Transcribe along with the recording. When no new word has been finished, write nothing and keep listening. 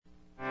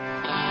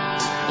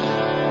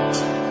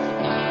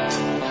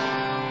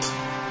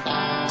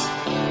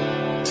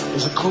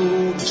There's a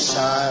code of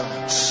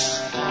silence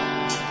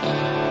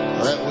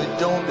that we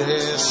don't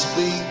dare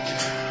speak.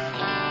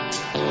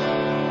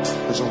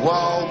 There's a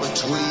wall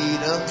between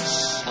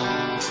us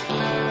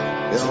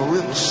and a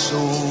river so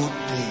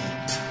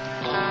deep.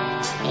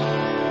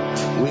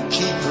 We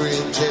keep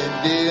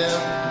pretending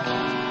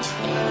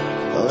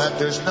that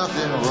there's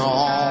nothing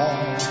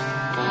wrong.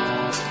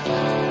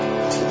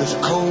 There's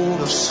a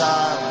code of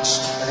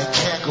silence and it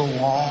can't go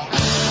on.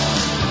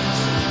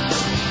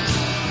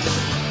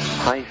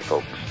 Hi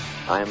folks,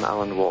 I'm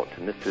Alan Watt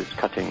and this is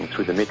Cutting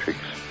Through the Matrix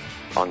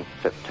on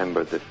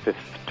September the 5th,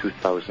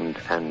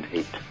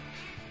 2008.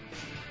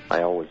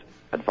 I always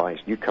advise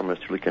newcomers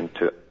to look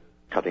into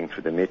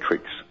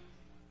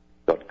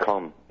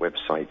cuttingthroughthematrix.com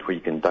website, where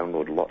you can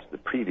download lots of the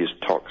previous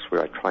talks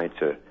where I try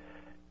to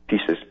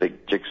piece this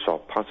big jigsaw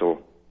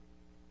puzzle,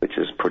 which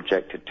is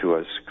projected to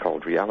us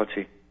called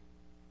reality,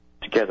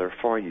 together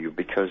for you,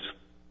 because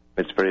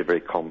it's very, very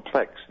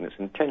complex, and it's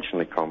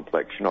intentionally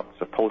complex. You're not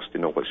supposed to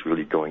know what's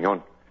really going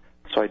on.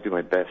 So I do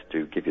my best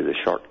to give you the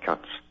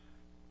shortcuts.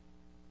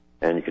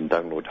 And you can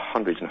download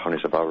hundreds and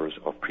hundreds of hours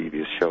of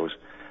previous shows.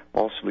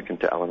 Also look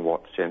into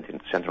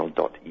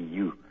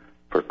alanwatt.sentinel.eu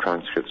for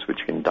transcripts which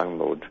you can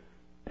download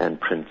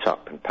and print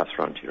up and pass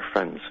around to your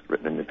friends,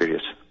 written in the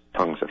various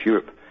tongues of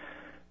Europe.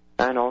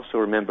 And also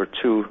remember,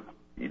 too,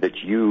 that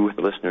you,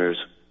 the listeners,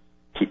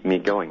 keep me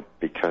going,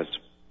 because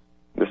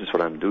this is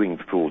what I'm doing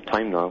full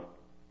time now.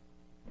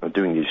 I'm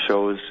doing these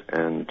shows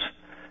and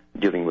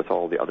dealing with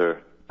all the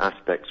other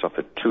aspects of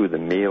it too, the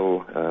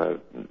mail,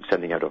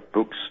 sending out of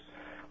books,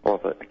 all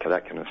of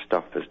that kind of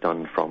stuff is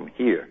done from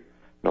here,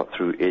 not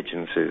through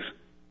agencies,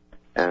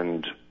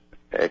 and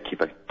keep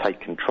a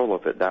tight control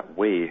of it. That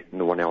way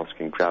no one else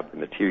can grab the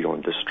material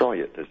and destroy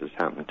it, as has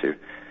happened to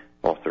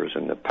authors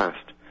in the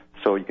past.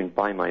 So you can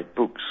buy my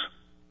books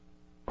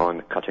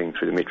on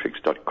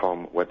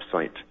cuttingthroughthematrix.com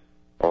website,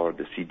 or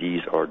the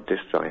CDs or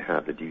discs I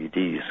have, the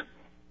DVDs,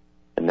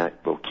 and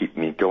that will keep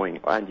me going.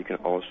 And you can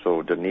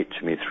also donate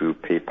to me through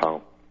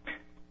PayPal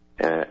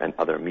and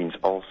other means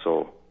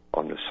also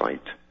on the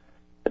site.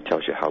 It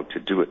tells you how to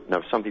do it.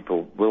 Now, some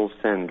people will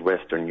send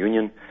Western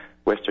Union.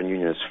 Western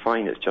Union is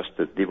fine. It's just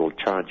that they will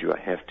charge you a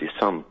hefty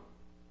sum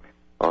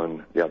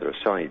on the other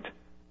side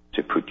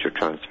to put your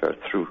transfer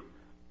through.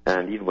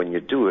 And even when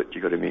you do it,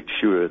 you've got to make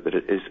sure that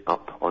it is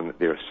up on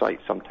their site.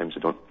 Sometimes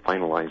they don't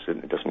finalize it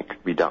and it doesn't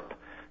read up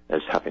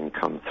as having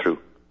come through.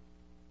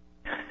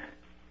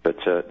 But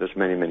there's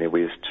many, many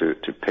ways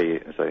to pay,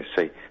 as I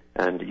say.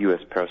 And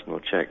U.S. personal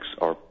checks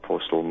or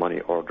postal money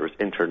orders,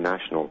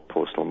 international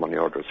postal money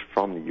orders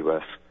from the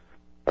U.S.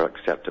 are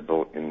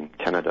acceptable in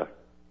Canada.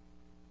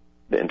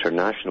 The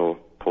international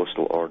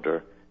postal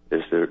order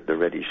is the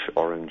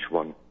reddish-orange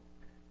one,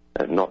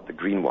 not the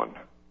green one.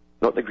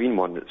 Not the green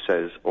one that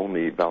says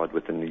only valid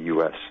within the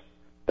U.S.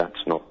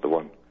 That's not the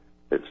one.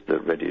 It's the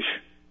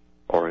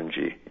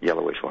reddish-orangey,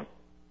 yellowish one.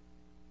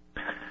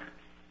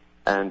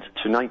 And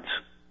tonight,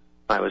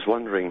 I was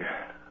wondering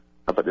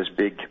about this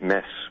big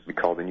mess we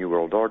call the New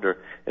World Order.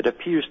 It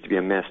appears to be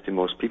a mess to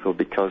most people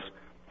because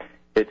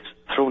it's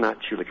thrown at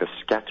you like a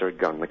scatter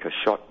gun, like a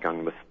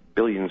shotgun with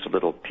billions of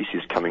little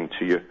pieces coming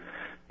to you.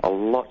 A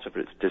lot of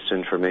it is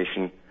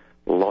disinformation.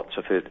 Lots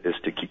of it is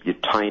to keep you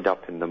tied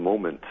up in the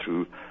moment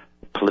through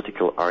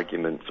political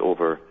arguments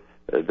over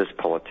this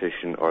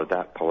politician or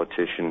that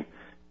politician.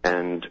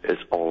 And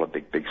it's all a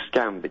big, big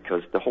scam,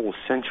 because the whole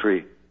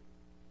century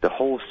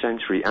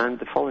and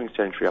the following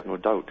century, I've no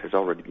doubt, has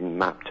already been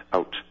mapped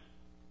out.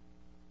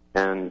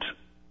 And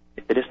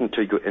it isn't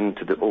until you go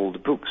into the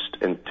old books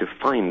and to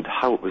find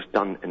how it was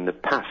done in the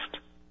past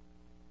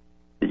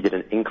that you get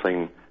an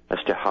inkling as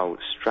to how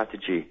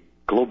strategy,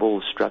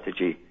 global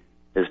strategy,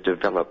 is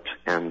developed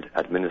and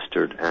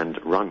administered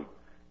and run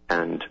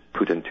and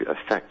put into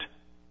effect.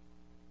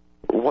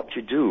 What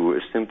you do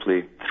is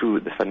simply,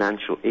 through the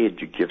financial aid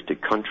you give to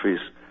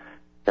countries,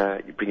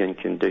 you bring in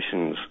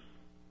conditions,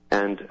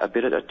 and a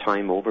bit at a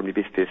time, over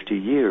maybe 50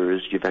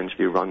 years, you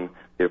eventually run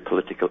their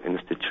political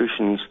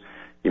institutions.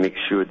 You make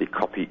sure they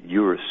copy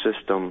your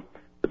system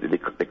that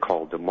they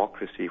call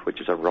democracy,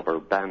 which is a rubber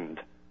band.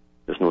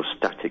 There's no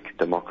static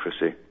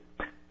democracy.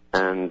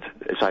 And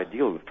it's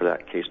ideal for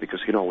that case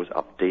because you can always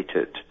update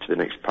it to the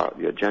next part of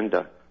the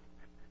agenda.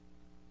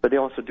 But they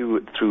also do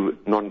it through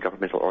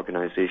non-governmental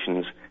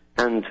organizations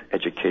and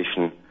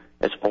education.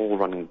 It's all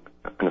running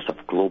on a sort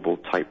of global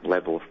type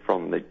level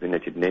from the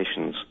United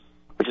Nations,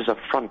 which is a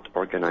front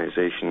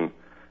organization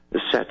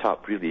that's set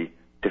up really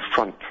to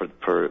front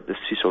for the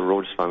Cecil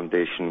Rhodes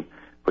Foundation,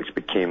 which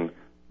became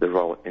the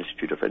Royal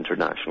Institute of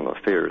International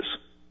Affairs.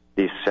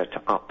 They set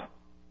up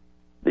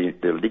the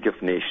League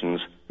of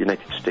Nations. The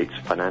United States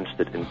financed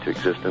it into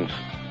existence,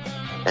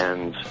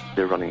 and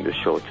they're running the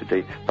show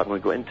today. But I'm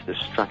going to go into the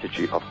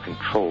strategy of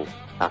control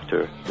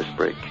after this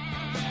break.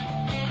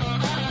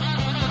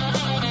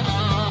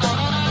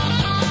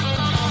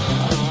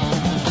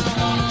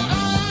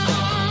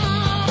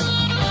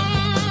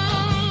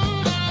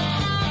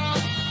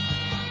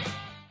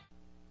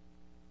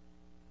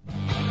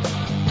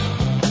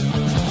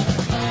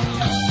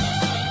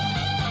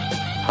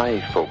 Hi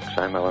folks,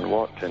 I'm Alan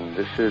Watt and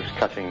this is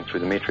Cutting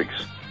Through the Matrix.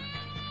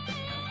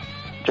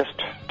 Just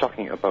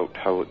talking about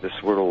how this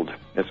world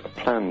is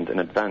planned in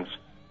advance.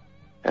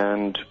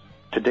 And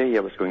today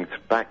I was going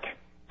back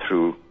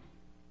through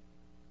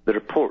the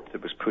report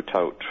that was put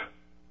out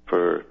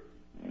for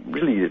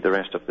really the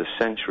rest of this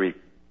century.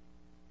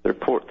 The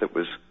report that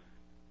was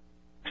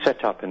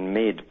set up and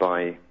made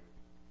by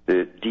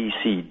the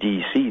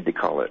DCDC, they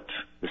call it,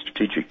 the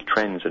Strategic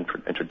Trends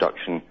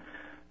Introduction.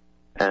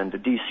 And the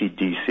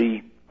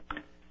DCDC,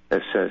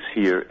 it says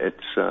here,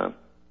 it's the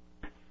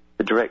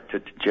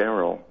Directorate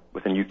General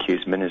within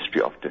UK's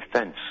Ministry of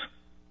Defence.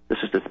 This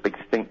is the big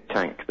think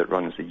tank that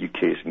runs the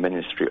UK's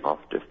Ministry of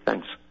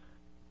Defence.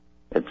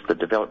 It's the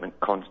Development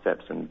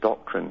Concepts and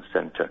Doctrine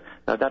Centre.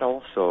 Now that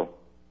also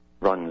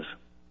runs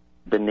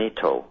the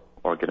NATO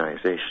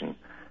organisation.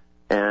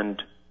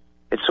 And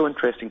it's so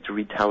interesting to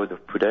read how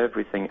they've put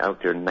everything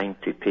out there,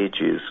 90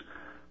 pages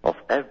of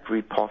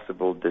every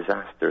possible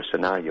disaster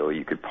scenario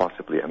you could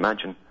possibly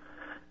imagine,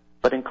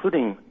 but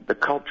including the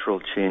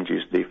cultural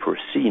changes they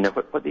foresee. Now,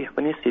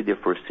 when they say they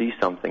foresee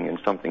something and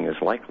something is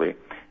likely,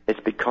 it's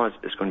because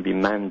it's going to be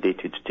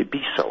mandated to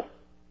be so,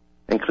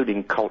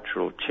 including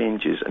cultural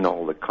changes in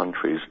all the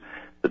countries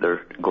that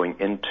they're going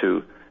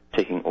into,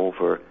 taking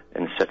over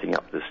and setting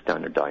up this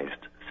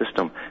standardized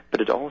system.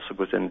 But it also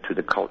goes into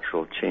the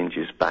cultural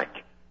changes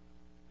back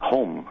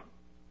home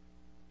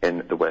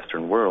in the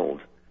Western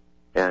world,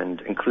 and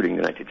including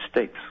the United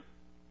States,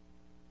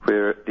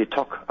 where they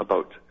talk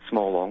about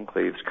small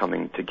enclaves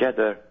coming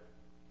together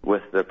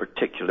with their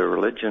particular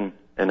religion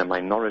in a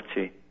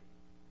minority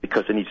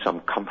because they need some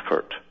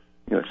comfort,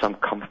 some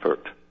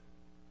comfort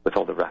with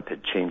all the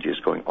rapid changes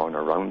going on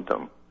around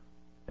them.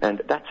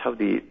 And that's how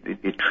they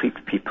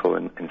treat people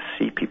and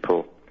see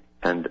people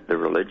and their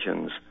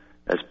religions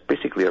as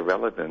basically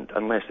irrelevant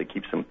unless it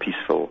keeps them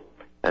peaceful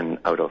and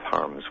out of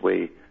harm's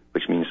way,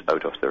 which means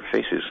out of their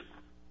faces.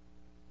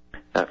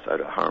 That's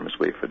out of harm's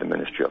way for the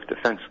Ministry of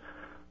Defence.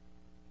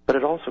 But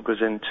it also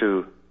goes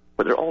into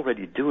what they're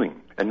already doing,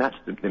 and that's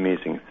the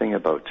amazing thing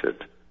about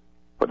it,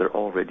 what they're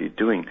already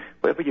doing.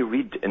 Whatever you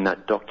read in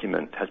that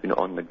document has been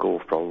on the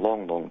go for a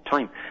long, long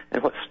time.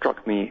 And what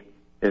struck me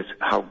is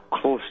how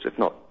close, if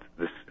not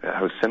this,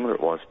 how similar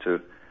it was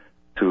to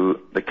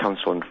the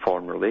Council on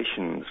Foreign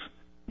Relations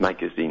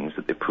magazines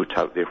that they put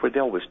out there, where they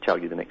always tell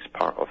you the next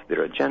part of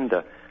their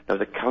agenda. Now,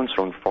 the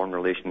Council on Foreign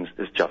Relations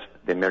is just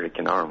the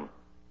American arm,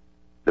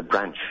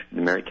 the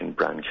American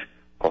branch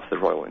of the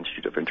Royal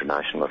Institute of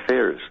International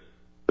Affairs,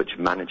 which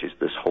manages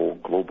this whole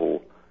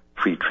global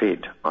free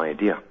trade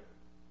idea.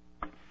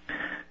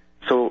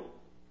 So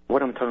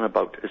what I'm talking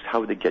about is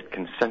how they get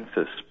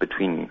consensus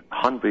between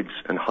hundreds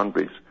and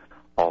hundreds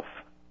of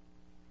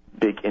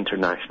big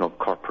international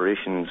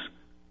corporations,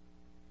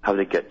 how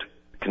they get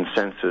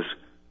consensus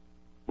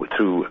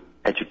through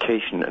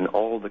education in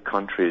all the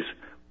countries,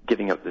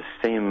 giving out the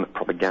same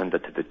propaganda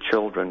to the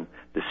children,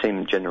 the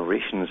same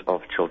generations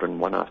of children,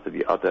 one after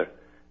the other,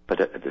 but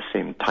at the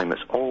same time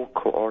it's all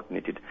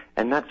coordinated.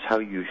 And that's how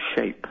you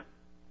shape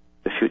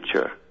the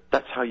future.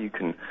 That's how you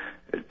can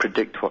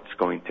predict what's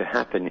going to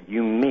happen.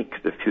 You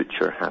make the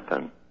future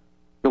happen.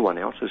 No one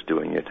else is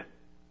doing it.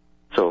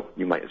 So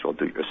you might as well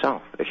do it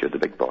yourself if you're the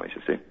big boys,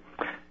 you see.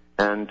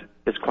 And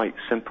it's quite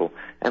simple.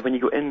 And when you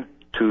go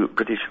into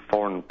British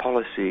foreign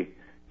policy,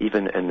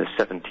 even in the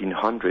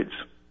 1700s,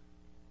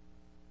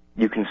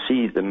 you can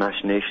see the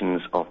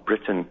machinations of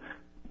Britain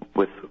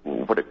with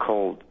what it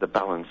called the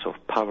balance of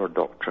power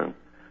doctrine,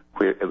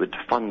 where it would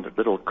fund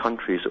little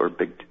countries or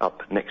big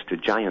up next to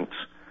giants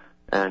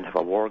and have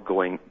a war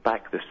going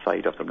back the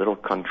side of the little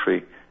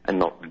country and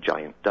knock the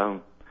giant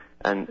down.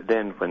 And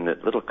then when the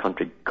little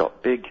country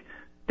got big,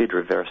 they'd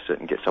reverse it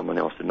and get someone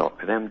else to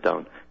knock them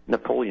down.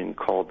 Napoleon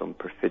called them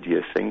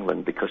perfidious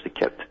England because they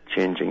kept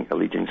changing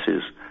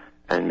allegiances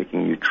and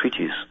making new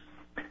treaties.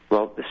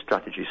 Well, this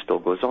strategy still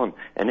goes on.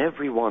 And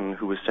everyone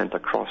who was sent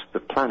across the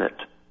planet,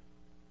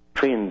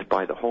 trained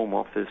by the Home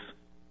Office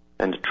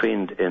and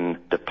trained in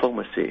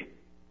diplomacy,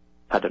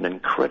 had an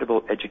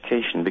incredible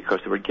education because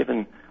they were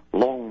given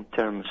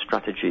long-term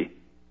strategy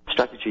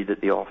that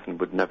they often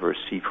would never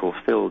see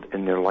fulfilled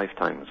in their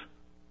lifetimes.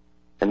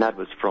 And that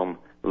was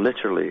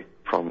literally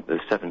from the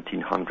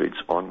 1700s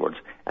onwards,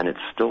 and it's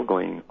still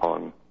going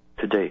on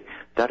today.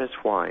 That is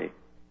why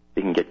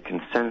they can get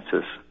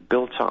consensus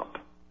built up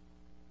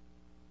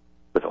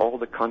with all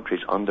the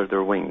countries under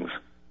their wings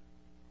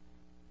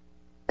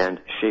and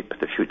shape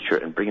the future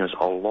and bring us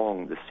all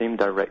along the same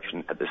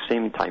direction at the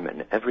same time.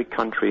 In every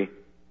country,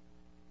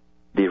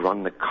 they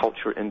run the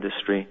culture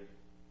industry,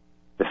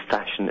 the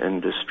fashion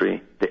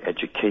industry, the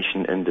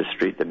education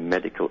industry, the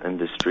medical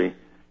industry,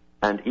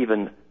 and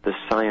even the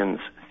science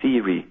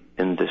theory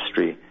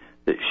industry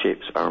that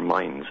shapes our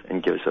minds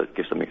and gives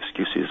them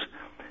excuses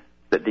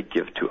that they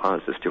give to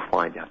us as to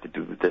why they have to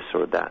do this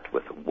or that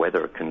with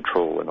weather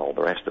control and all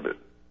the rest of it.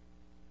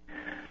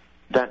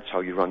 That's how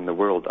you run the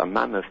world, a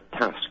mammoth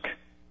task,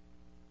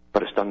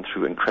 but it's done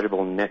through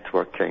incredible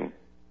networking.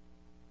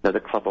 Now, the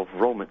Club of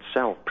Rome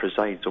itself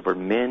presides over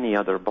many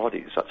other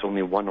bodies. That's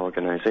only one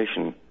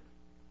organization.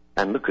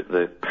 and look at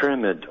the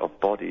pyramid of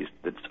bodies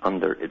that's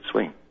under its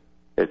wing.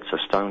 It's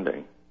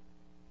astounding.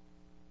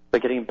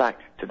 But getting back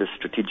to the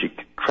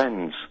strategic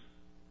trends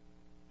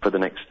for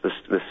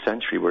this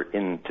century we're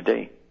in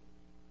today,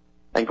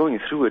 and going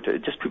through it,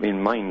 it just put me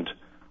in mind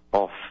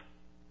of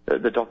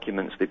the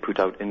documents they put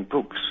out in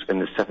books in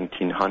the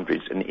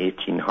 1700s, and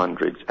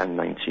 1800s, and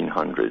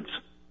 1900s.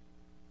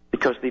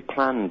 Because they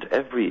planned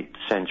every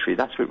century.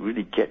 That's what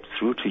really gets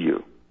through to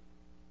you.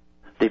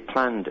 They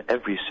planned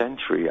every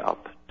century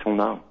up till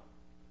now.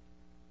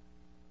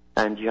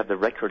 And you have the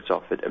records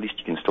of it. At least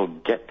you can still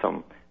get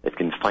them if you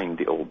can find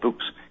the old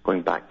books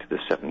going back to the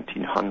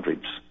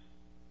 1700s,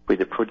 where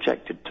they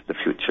projected to the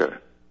future.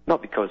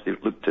 Not because they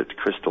looked at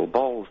crystal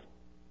balls,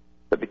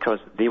 but because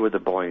they were the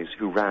boys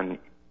who ran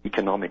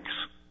economics.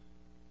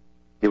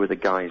 They were the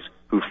guys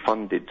who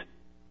funded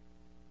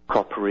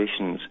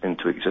corporations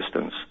into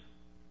existence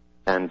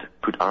and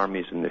put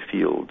armies in the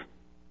field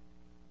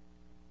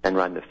and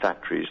ran the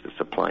factories that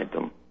supplied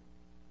them.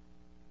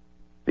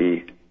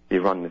 They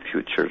run the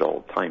future at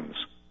all times.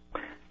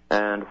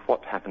 And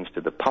what happens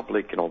to the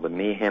public and all the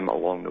mayhem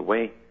along the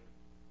way?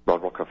 Well,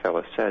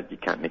 Rockefeller said you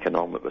can't make an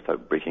omelette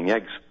without breaking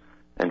eggs.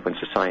 And when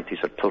societies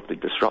are totally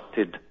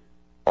disrupted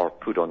or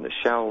put on the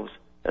shelves,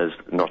 as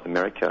North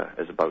America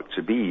is about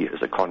to be, as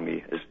the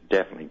economy is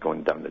definitely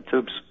going down the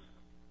tubes,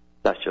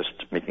 that's just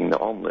making the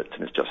omelette,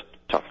 and it's just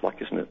tough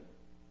luck, isn't it?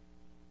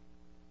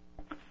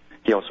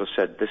 He also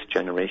said this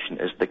generation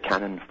is the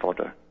cannon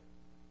fodder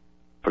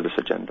for this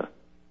agenda.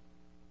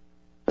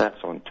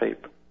 That's on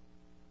tape.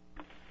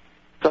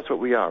 That's what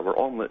we are. We're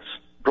omelettes,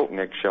 broken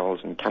eggshells,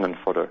 and cannon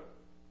fodder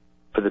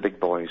for the big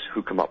boys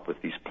who come up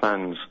with these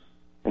plans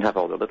and have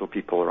all the little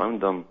people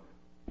around them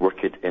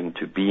work it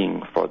into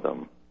being for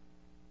them.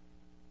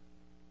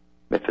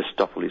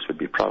 Mephistopheles would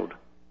be proud.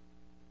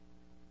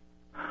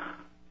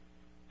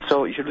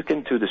 So you should look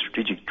into the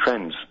Strategic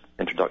Trends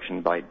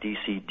introduction by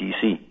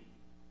DC.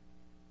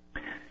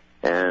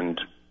 And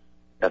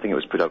I think it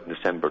was put out in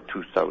December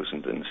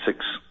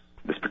 2006,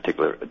 this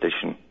particular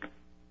edition,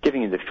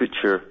 giving you the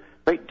future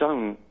right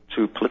down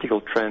to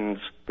political trends,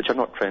 which are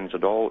not trends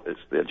at all, it's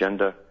the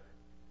agenda.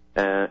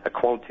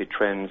 Equality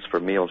trends for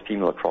male and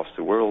female across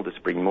the world is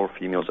to bring more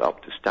females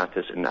up to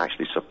status and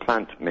actually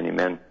supplant many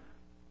men.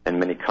 In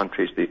many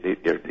countries, they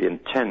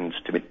intend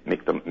to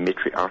make them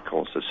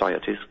matriarchal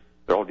societies.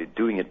 They're already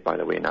doing it, by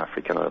the way, in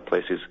Africa and other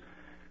places,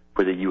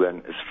 where the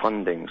UN is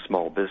funding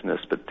small business,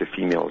 but to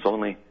females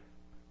only,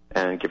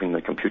 and giving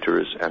them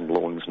computers and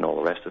loans and all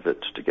the rest of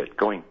it to get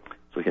going,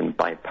 so we can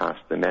bypass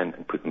the men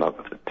and put them out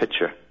of the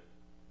picture.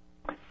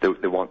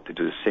 They want to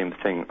do the same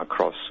thing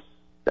across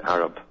the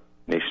Arab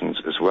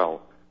nations as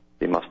well.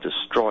 They must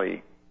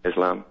destroy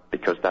Islam,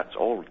 because that's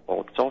all.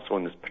 It's also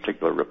in this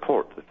particular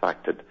report, the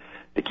fact that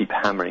they keep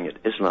hammering at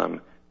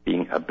Islam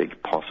being a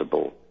big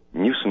possible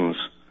nuisance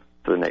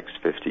for the next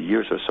 50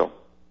 years or so.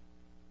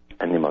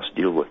 And they must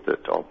deal with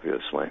it,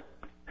 obviously.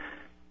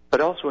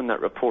 But also in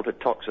that report, it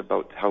talks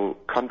about how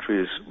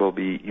countries will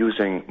be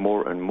using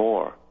more and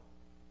more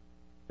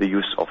the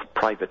use of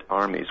private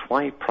armies.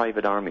 Why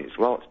private armies?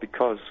 Well, it's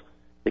because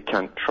they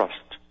can't trust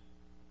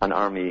an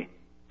army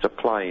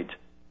supplied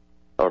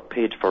or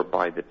paid for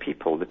by the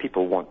people. The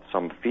people want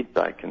some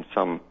feedback and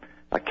some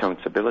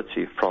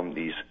accountability from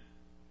these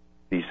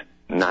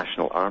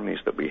national armies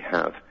that we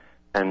have.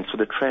 And so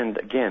the trend,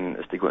 again,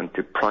 is to go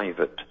into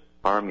private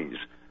armies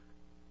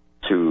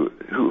who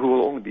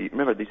will only be,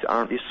 remember, these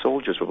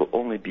soldiers will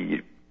only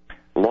be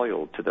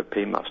loyal to their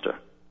paymaster.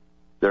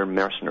 They're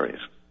mercenaries.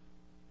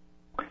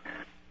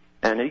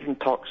 And it even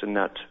talks in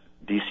that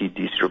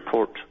DC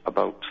report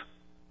about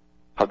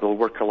how they'll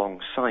work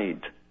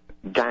alongside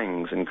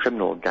gangs and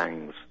criminal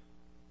gangs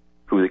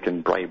who they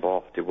can bribe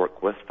off to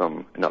work with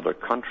them in other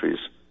countries.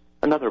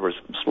 In other words,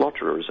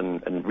 slaughterers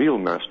and real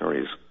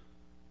mercenaries.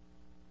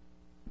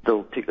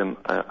 They'll take them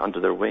under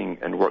their wing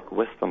and work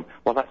with them.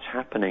 Well, that's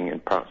happening in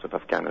parts of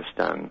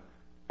Afghanistan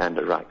and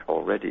Iraq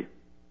already.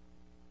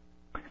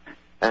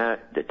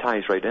 It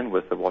ties right in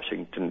with the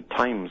Washington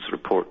Times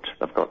report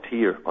I've got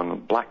here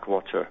on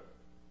Blackwater,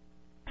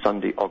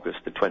 Sunday, August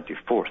the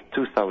 24th,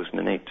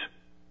 2008.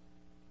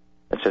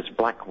 It says,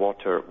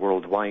 Blackwater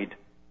Worldwide,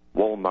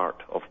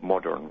 Walmart of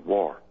Modern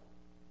War,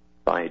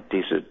 by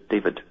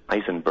David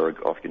Eisenberg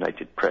of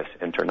United Press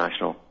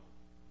International.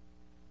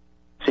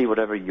 Say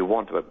whatever you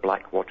want about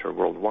Blackwater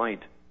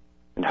Worldwide,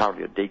 and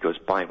hardly a day goes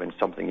by when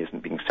something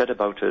isn't being said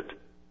about it.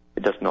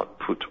 It does not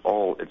put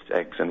all its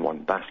eggs in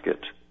one basket.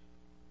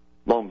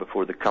 Long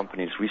before the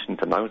company's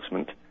recent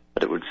announcement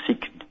that it would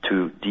seek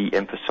to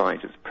de-emphasize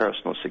its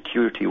personal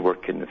security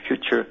work in the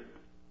future,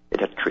 it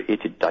had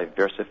created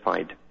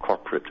diversified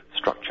corporate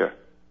structure.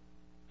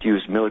 To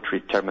use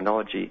military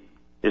terminology,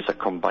 it is a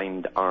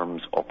combined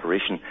arms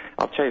operation.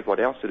 I'll tell you what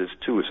else it is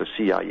too, is a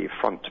CIA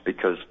front,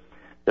 because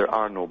there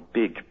are no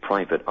big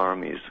private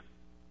armies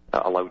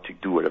allowed to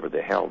do whatever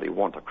the hell they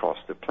want across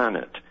the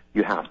planet.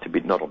 You have to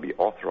be not only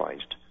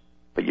authorized,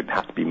 but you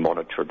have to be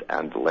monitored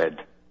and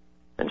led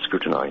and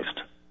scrutinized.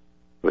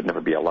 It would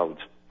never be allowed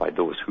by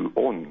those who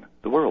own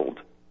the world,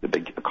 the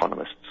big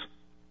economists.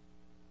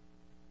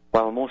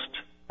 While most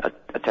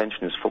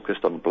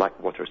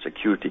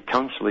security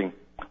counseling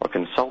or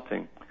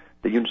consulting,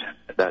 the unit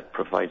that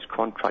provides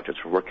contractors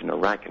for work in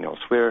Iraq and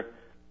elsewhere,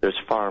 there's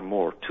far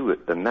more to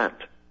it than that.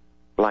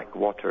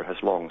 Blackwater has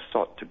long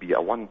sought to be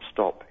a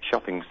one-stop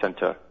shopping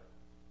center,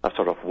 a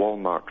sort of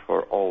Walmart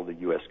for all the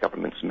U.S.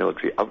 government's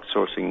military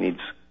outsourcing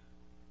needs,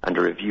 and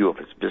a review of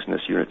its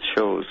business units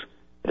shows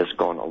it has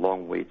gone a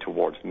long way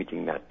towards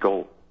meeting that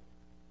goal.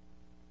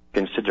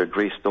 Consider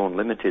Greystone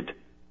Limited,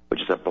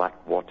 which is a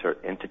Blackwater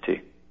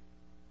entity,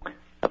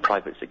 a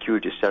private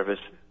security service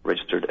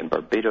registered in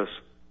Barbados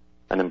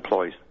and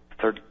employs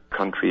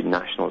third-country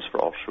nationals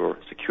for offshore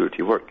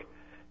security work.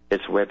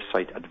 Its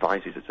website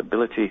advises its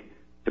ability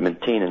to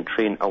maintain and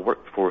train a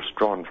workforce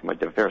drawn from a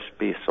diverse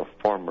base of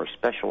former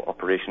special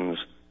operations,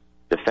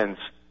 defense,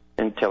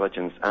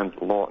 intelligence, and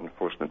law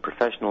enforcement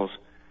professionals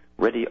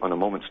ready on a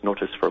moment's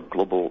notice for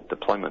global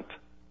deployment.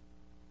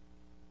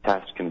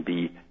 Tasks can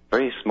be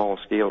very small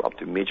scale up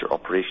to major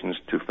operations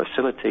to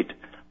facilitate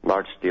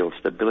large-scale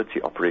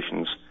stability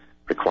operations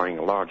requiring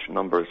large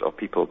numbers of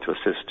people to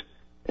assist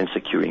in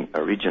securing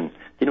a region.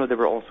 You know, they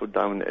were also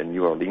down in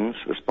New Orleans,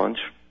 this bunch.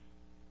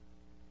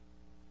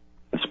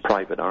 It's a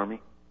private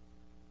army.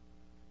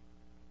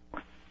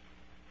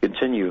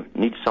 Continue.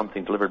 Need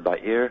something delivered by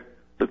air?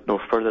 Look no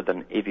further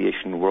than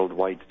Aviation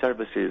Worldwide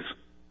Services.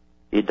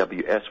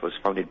 AWS was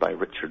founded by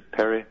Richard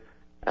Perry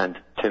and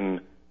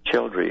Tim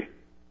Childrey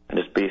and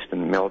is based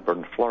in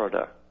Melbourne,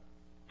 Florida.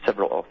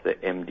 Several of the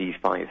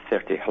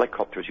MD-530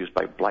 helicopters used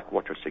by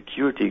Blackwater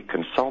Security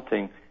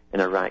Consulting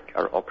in Iraq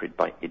are operated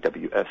by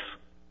AWS.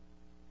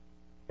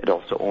 It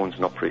also owns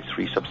and operates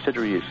 3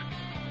 subsidiaries: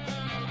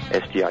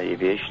 SDI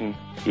Aviation,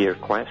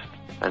 AirQuest,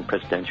 and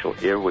Presidential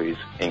Airways,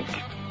 Inc.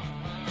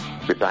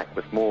 We'll be back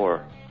with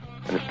more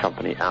on this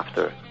company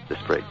after this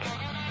break.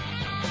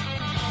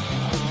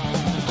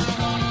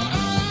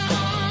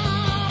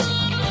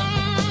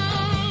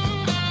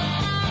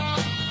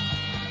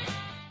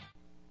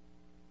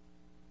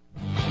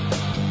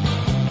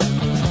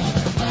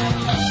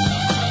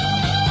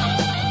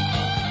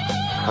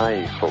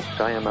 Hi folks,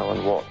 I am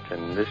Alan Watt,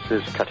 and this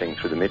is Cutting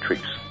Through the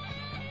Matrix,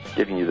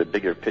 giving you the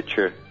bigger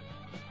picture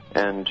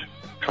and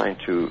trying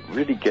to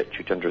really get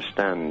you to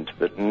understand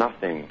that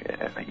nothing,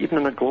 even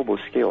on a global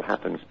scale,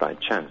 happens by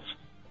chance.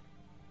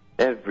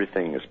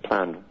 Everything is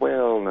planned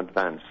well in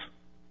advance.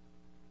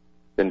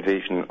 The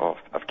invasion of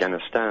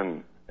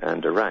Afghanistan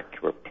and Iraq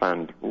were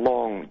planned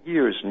long,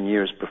 years and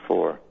years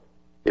before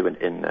they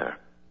went in there,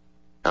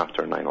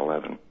 after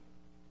 9/11.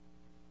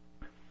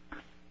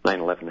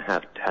 9/11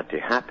 had to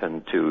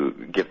happen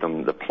to give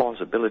them the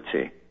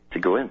plausibility to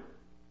go in.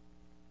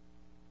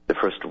 The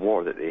first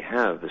war that they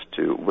have is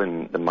to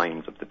win the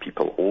minds of the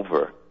people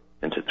over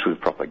into true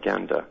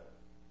propaganda.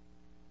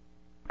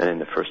 And then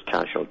the first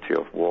casualty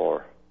of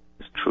war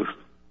is truth.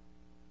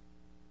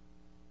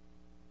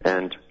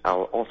 And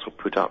I'll also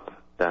put up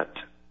that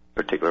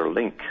particular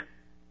link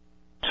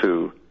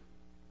to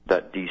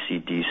that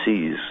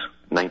DCDC's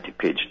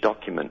 90-page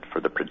document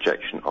for the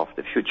projection of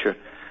the future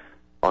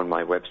on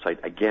my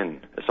website. Again,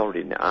 it's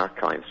already in the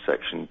archives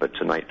section, but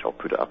tonight I'll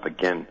put it up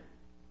again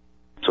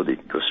so they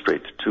can go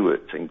straight to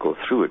it and go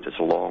through it. It's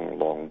a long,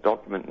 long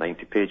document,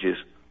 90 pages,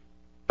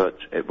 but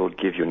it will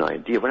give you an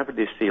idea. Whenever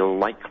they say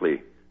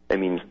likely, it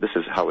means this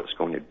is how it's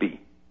going to be.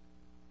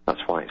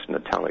 That's why it's in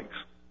italics.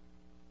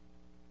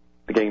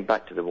 But getting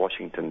back to the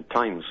Washington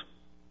Times,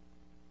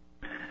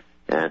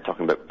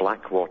 talking about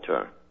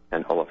Blackwater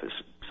and all of its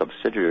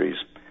subsidiaries,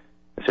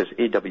 it says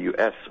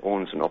AWS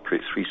owns and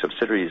operates 3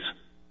 subsidiaries: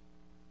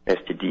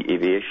 STD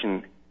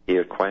Aviation,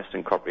 AirQuest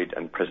Incorporated,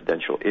 and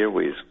Presidential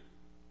Airways.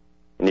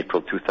 In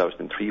April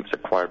 2003, it was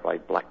acquired by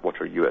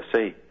Blackwater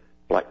USA.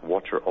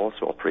 Blackwater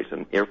also operates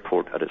an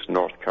airport at its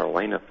North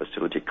Carolina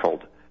facility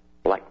called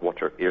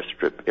Blackwater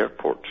Airstrip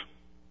Airport.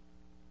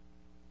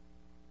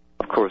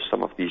 Of course,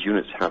 some of these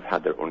units have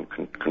had their own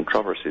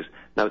controversies.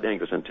 Now, then it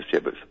goes on to say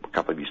about a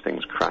couple of these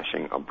things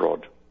crashing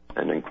abroad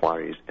and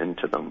inquiries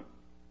into them.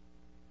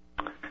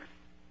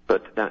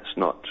 But that's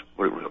not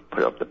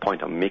the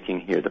point I'm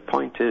making here. The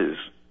point is,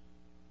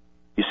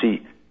 you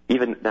see,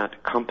 even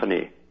that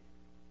company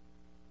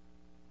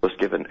was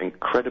given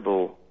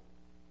incredible,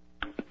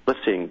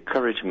 let's say,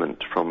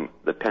 encouragement from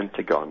the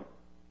Pentagon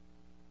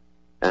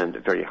and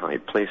very high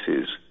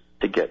places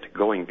to get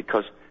going,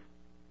 because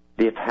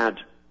they've had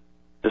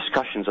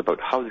discussions about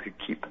how they could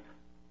keep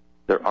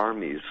their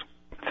armies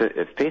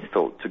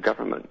faithful to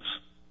governments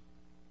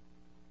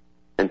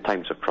in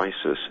times of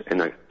crisis in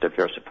a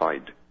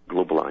diversified,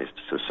 globalized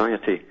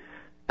society.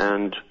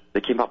 And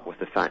they came up with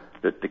the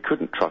fact that they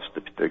couldn't trust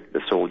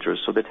the soldiers,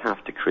 so they'd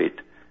have to create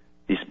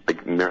these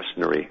big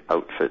mercenary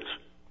outfits.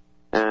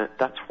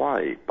 That's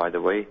why, by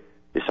the way,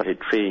 they started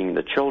training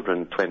the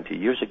children 20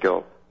 years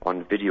ago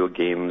on video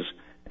games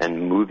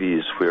and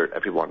movies where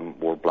everyone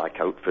wore black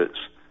outfits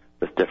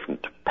with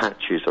different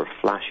patches or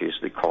flashes,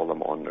 they call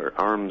them, on their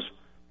arms.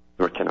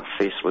 They were kind of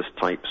faceless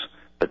types,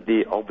 but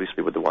they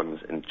obviously were the ones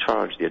in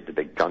charge. They had the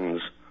big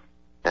guns,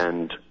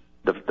 and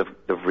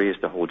they've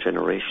raised a whole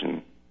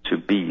generation to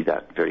be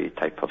that very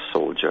type of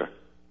soldier.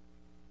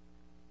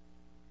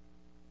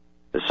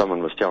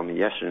 Someone was telling me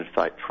yesterday, in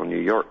fact, from New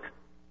York,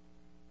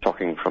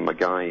 talking from a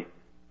guy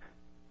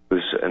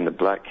who's in the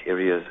black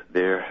area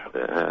there,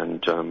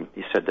 and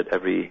he said that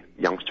every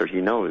youngster he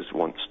knows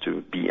wants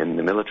to be in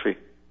the military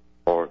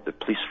or the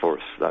police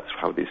force. That's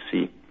how they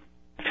see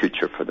the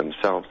future for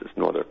themselves. There's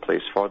no other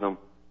place for them.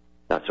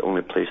 That's the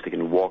only place they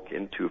can walk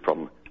into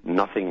from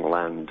nothing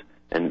land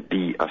and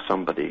be a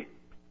somebody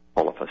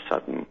all of a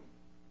sudden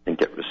and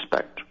get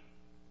respect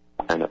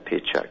and a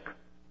paycheck.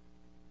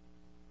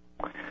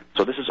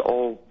 So this is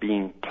all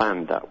being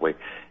planned that way.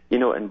 You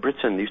know, in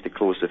Britain, they used to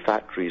close the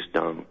factories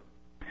down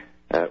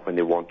when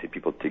they wanted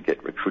people to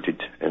get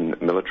recruited in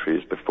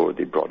militaries before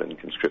they brought in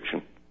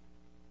conscription.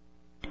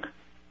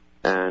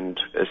 And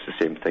it's the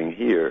same thing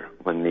here.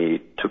 When they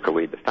took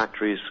away the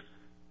factories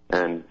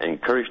and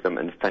encouraged them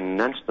and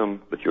financed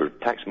them with your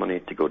tax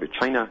money to go to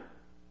China,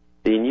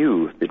 they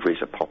knew they'd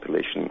raise a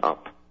population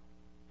up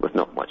with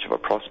not much of a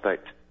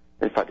prospect.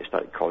 In fact, they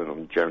started calling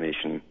them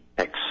Generation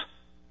X.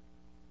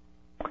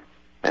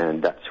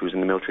 And that's who's in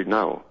the military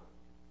now,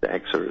 the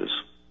Xers.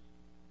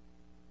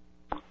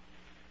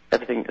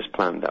 Everything is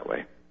planned that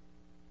way.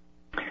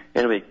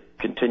 Anyway,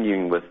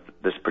 continuing with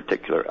this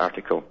particular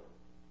article,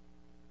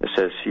 it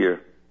says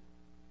here,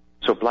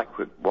 so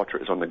Blackwater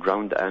is on the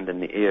ground and in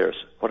the airs.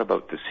 What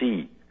about the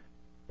sea?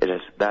 It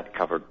is that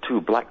covered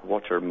too.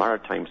 Blackwater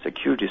Maritime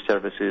Security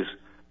Services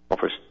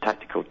offers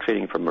tactical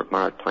training for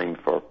maritime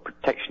for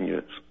protection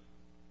units.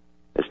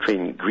 It's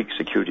training Greek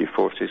security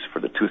forces for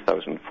the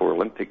 2004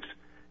 Olympics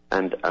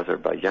and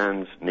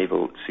Azerbaijan's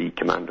Naval Sea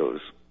Commandos.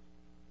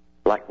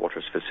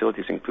 Blackwater's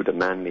facilities include a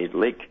man-made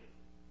lake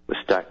with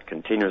stacked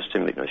containers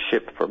simulating a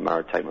ship for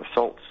maritime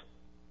assaults.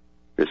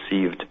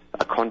 Received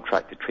a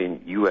contract to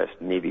train U.S.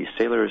 Navy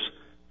sailors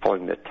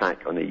following the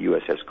attack on the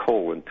USS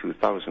Cole in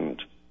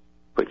 2000,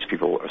 which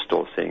people are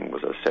still saying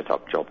was a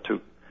set-up job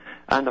too.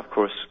 And of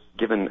course,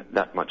 given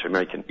that much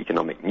American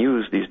economic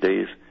news these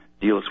days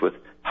deals with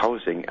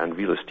housing and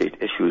real estate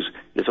issues,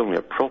 it is only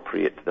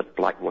appropriate that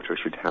Blackwater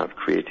should have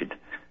created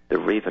the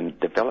Raven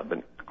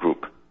Development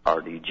Group,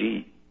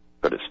 RDG,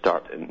 got its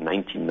start in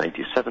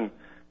 1997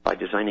 by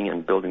designing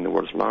and building the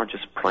world's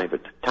largest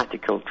private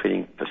tactical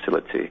training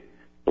facility,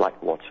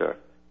 Blackwater,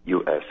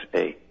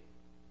 USA.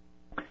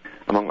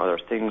 Among other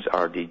things,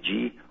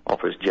 RDG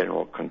offers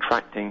general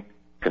contracting,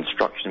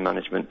 construction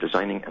management,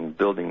 designing, and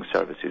building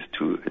services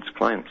to its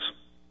clients.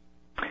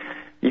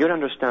 You got to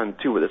understand,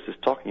 too, what this is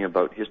talking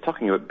about. He's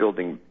talking about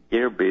building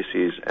air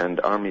bases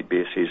and army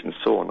bases and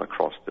so on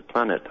across the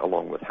planet,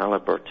 along with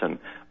Halliburton,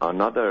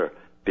 another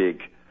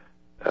big,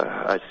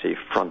 I'd say,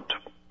 front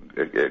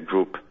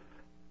group,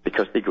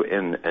 because they go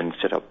in and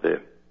set up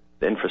the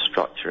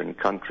infrastructure in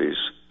countries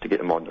to get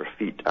them on their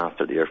feet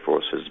after the Air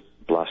Force has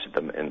blasted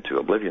them into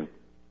oblivion.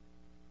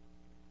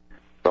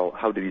 Well,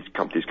 how do these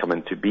companies come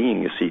into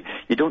being? You see,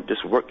 you don't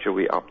just work your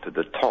way up to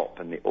the top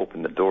and they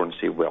open the door and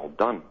say, well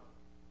done.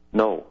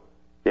 No,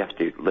 they have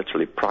to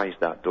literally prise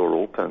that door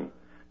open,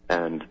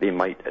 and they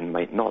might and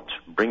might not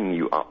bring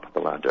you up the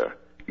ladder.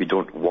 You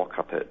don't walk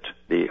up it.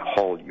 They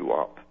haul you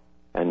up,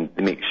 and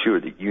they make sure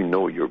that you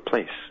know your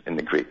place in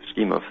the great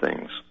scheme of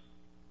things.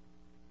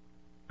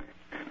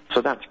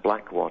 So that's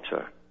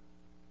Blackwater.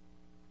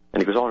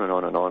 And it goes on and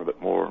on and on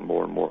about more and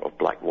more and more of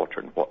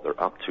Blackwater and what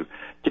they're up to. Do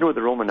you know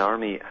the Roman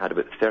army had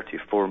about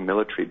 34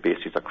 military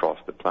bases across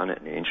the planet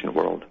in the ancient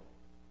world?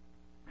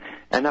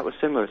 And that was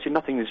similar. See,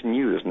 nothing is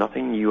new. There's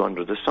nothing new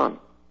under the sun.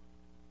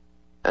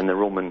 And the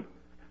Roman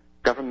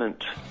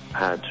government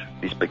had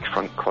these big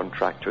front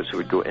contractors who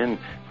would go in.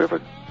 Wherever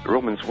the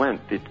Romans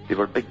went, they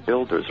were big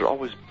builders. They're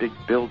always big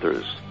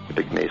builders, the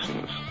big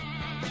masons.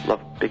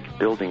 Love big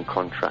building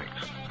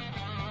contracts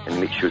and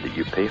make sure that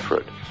you pay for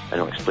it.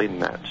 And I'll explain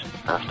that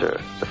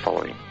after the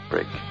following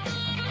break.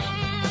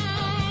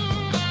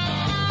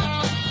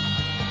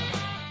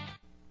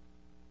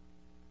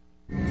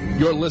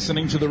 You're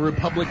listening to the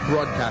Republic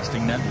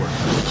Broadcasting Network,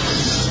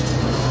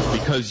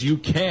 because you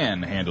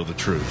can handle the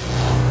truth.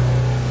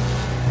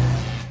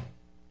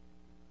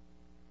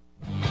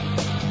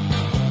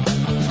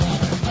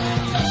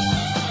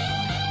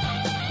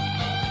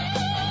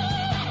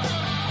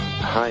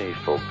 Hi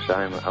folks,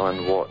 I'm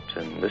Alan Watt,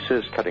 and this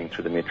is Cutting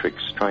Through the Matrix,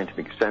 trying to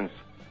make sense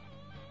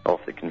of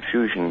the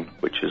confusion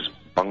which is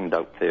bunged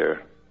out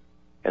there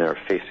in our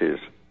faces.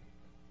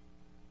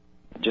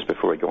 Just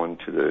before I go on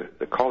to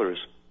the callers,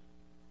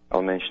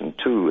 I'll mention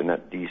too, in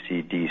that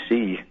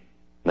DCDC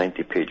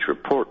 90-page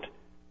report,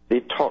 they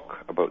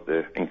talk about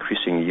the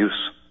increasing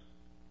use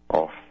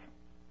of,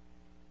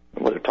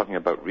 what they're talking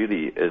about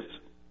really is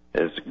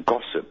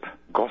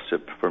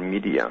gossip for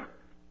media.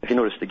 If you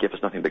notice, they give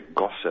us nothing but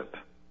gossip,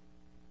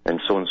 and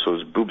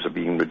so-and-so's boobs are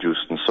being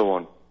reduced and so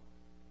on,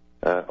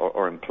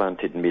 or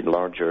implanted and made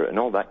larger and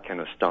all that kind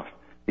of stuff.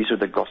 These are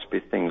the gossipy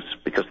things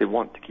because they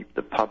want to keep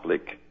the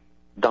public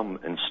dumb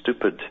and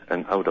stupid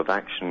and out of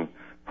action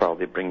while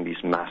they bring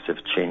these massive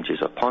changes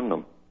upon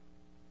them.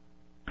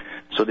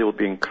 So they will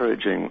be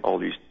encouraging all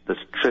this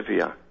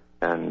trivia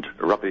and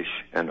rubbish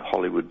and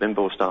Hollywood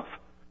bimbo stuff,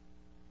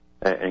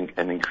 and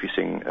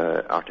increasing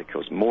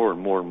articles, more and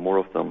more and more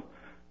of them,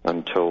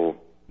 until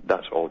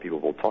that's all people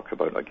will talk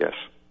about, I guess.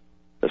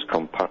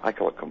 I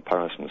call it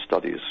comparison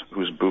studies,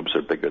 whose boobs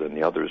are bigger than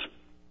the others,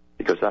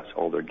 because that's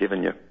all they're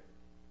giving you.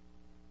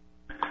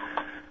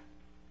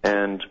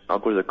 And I'll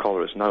go to the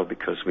callers now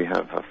because we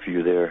have a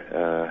few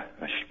there.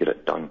 I should get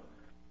it done.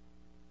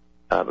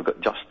 We've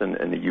got Justin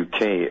in the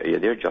UK. Are you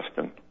there,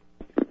 Justin?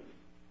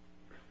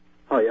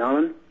 Hi,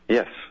 Alan.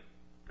 Yes.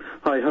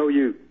 Hi, how are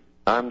you?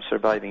 I'm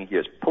surviving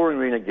here. It's pouring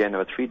rain again.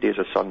 I've had 3 days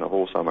of sun the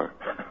whole summer.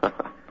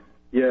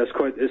 Yeah,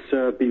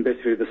 it's been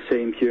basically the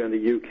same here in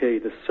the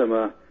UK. This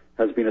summer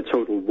has been a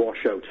total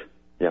washout.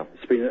 Yeah.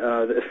 It's been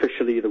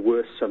officially the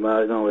worst summer, I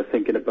don't know, I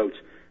think in about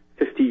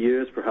 50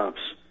 years perhaps.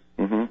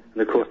 Mm-hmm.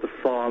 And of course the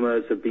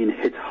farmers have been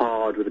hit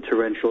hard with the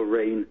torrential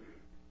rain.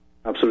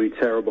 Absolutely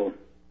terrible.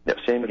 Yeah,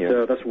 same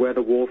here. But, that's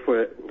weather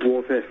warfare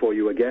for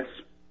you, I guess.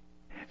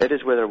 It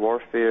is weather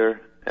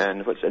warfare,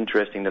 and what's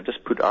interesting, they've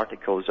just put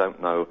articles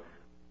out now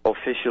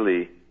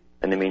officially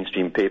in the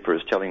mainstream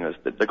papers telling us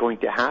that they're going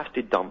to have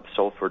to dump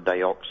sulfur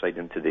dioxide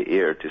into the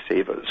air to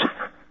save us.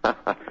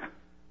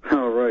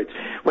 All right.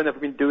 When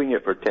they've been doing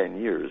it for 10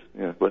 years,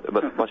 with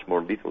much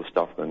more lethal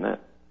stuff than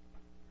that.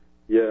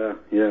 Yeah,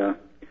 yeah.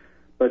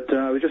 But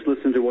I was just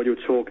listening to what you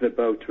were talking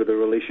about with the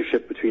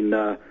relationship between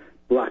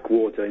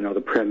Blackwater,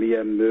 the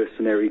premier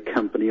mercenary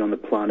company on the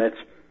planet,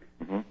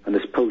 and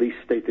this police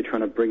state they're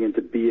trying to bring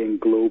into being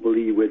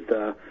globally with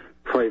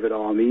private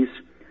armies.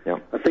 Yeah.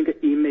 I think I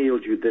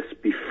emailed you this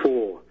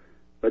before,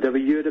 but have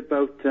you heard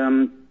about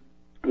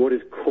what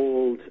is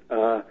called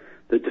the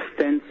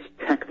Defence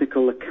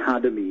Technical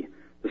Academy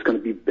that's going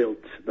to be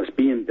built, that's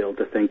being built,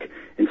 I think,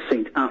 in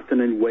St.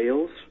 Athan in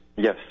Wales?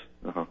 Yes.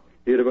 Uh-huh.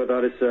 You heard about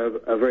that? It's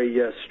a very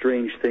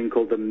strange thing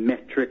called the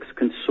Metrics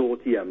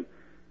Consortium.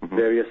 Mm-hmm.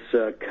 Various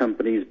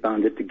companies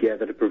banded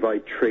together to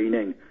provide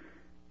training,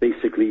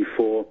 basically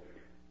for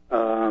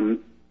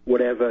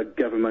whatever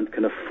government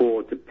can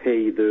afford to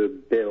pay the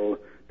bill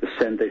to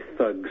send their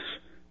thugs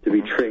to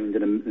be trained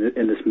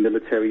in this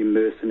military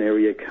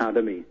mercenary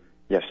academy.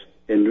 Yes.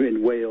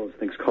 In Wales, I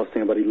think it's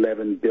costing about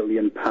 £11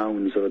 billion of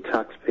the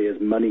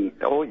taxpayers' money.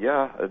 Oh,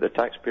 yeah, the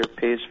taxpayer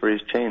pays for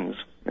his chains.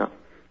 Yeah.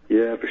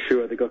 Yeah, for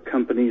sure. They've got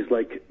companies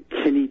like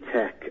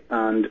Kinetech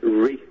and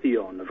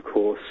Raytheon, of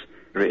course,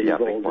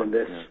 involved in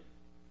this,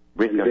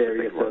 and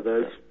various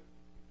others. Yeah.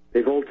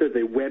 They've altered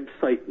their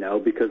website now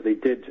because they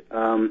did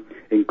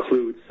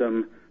include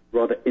some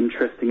rather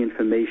interesting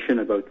information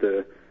about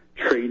the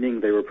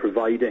training they were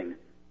providing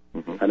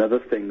and other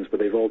things, but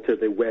they've altered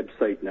their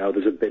website now.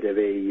 There's a bit of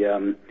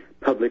a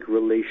public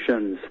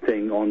relations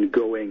thing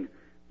ongoing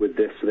with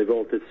this, so they've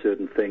altered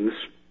certain things.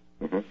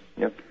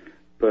 Yep.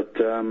 But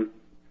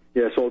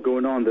yeah, it's all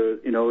going on.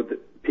 The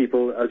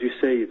people, as you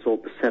say, it's all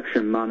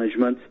perception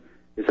management.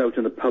 It's out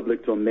in the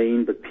public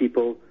domain, but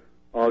people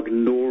are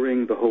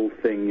ignoring the whole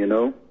thing,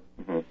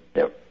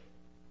 Yep.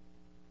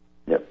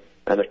 Yep.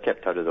 And they're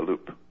kept out of the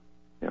loop.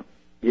 Yeah.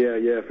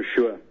 Yeah, for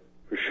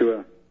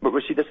sure. But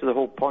we see, this is the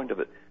whole point of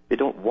it. They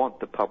don't want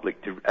the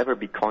public to ever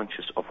be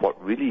conscious of what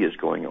really is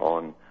going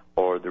on,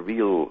 or the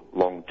real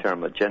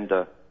long-term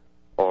agenda,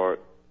 or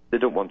they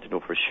don't want to know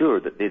for sure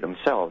that they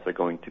themselves are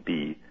going to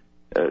be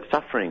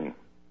suffering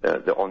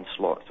the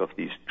onslaughts of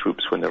these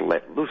troops when they're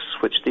let loose,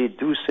 which they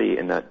do say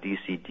in that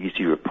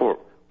DC report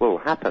will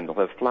happen. They'll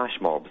have flash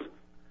mobs,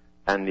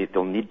 and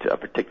they'll need a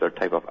particular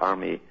type of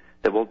army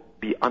that will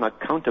be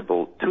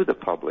unaccountable to the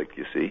public,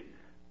 you see,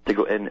 to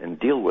go in and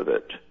deal with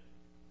it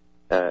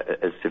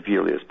as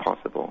severely as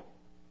possible.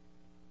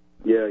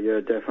 Yeah,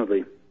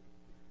 definitely.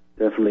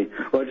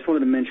 Well, I just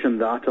wanted to mention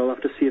that. I'll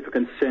have to see if I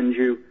can send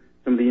you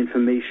some of the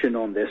information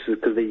on this,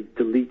 because they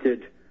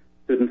deleted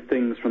certain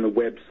things from the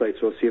website,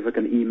 so I'll see if I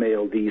can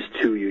email these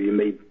to you. You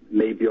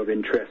may be of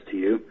interest to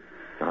you.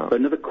 But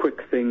another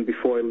quick thing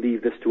before I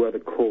leave this to other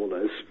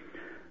callers.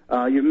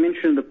 You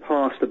mentioned in the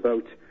past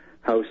about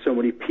how so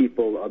many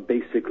people are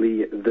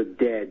basically the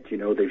dead,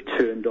 they've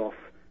turned off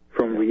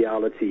from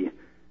reality.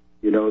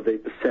 The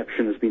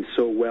perception has been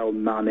so well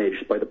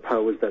managed by the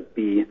powers that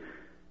be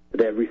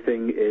that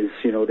everything is,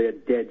 they're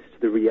dead to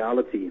the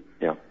reality.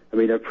 Yeah. I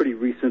mean, I pretty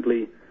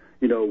recently,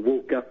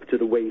 woke up to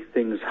the way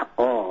things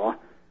are.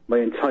 My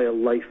entire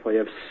life I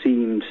have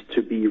seemed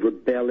to be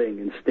rebelling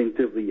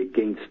instinctively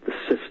against the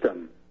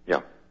system.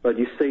 Yeah. But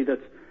you say that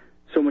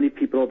so many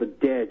people are the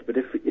dead, but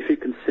if you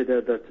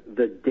consider that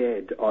the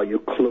dead are your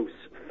close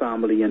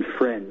family and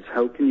friends,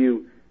 how can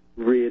you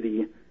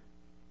really...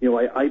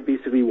 I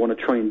basically want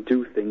to try and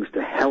do things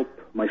to help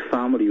my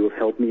family who have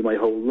helped me my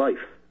whole life.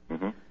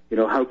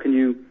 How can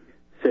you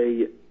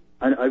say,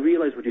 and I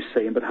realize what you're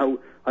saying, but how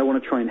I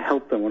want to try and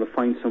help them. I want to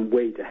find some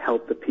way to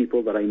help the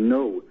people that I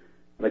know.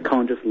 And I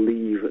can't just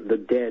leave the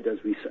dead, as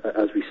we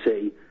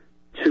say,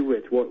 to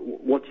it.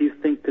 What do you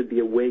think could be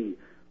a way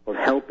of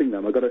helping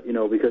them? I got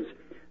to, because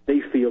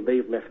they feel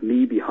they've left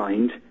me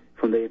behind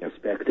from their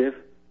perspective.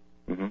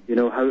 How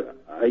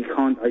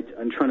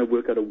I'm trying to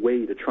work out a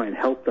way to try and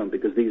help them,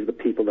 because these are the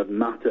people that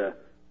matter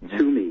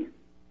to me.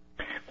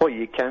 What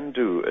you can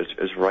do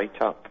is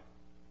write up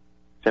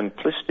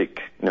simplistic,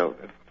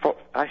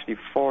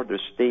 for the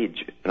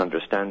stage and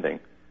understanding,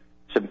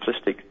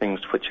 simplistic things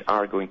which which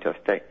are going to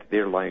affect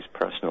their lives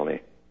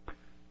personally,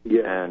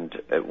 Yeah.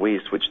 and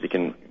ways which they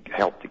can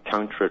help to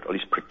counter it, or at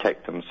least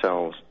protect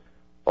themselves,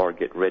 or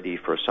get ready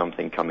for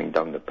something coming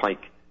down the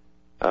pike.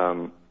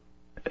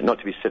 Not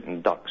to be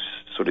sitting ducks,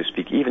 so to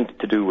speak, even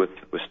to do with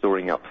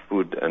storing up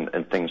food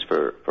and things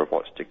for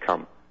what's to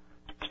come.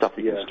 Stuff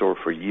you can store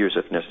for years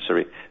if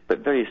necessary, but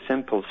very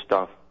simple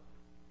stuff.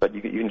 But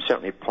you can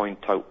certainly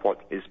point out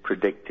what is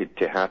predicted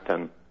to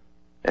happen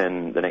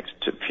in the next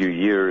few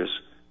years,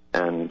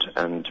 and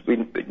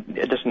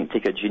it doesn't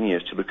take a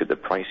genius to look at the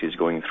prices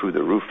going through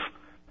the roof,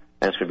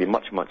 and it's going to be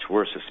much, much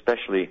worse,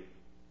 especially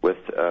with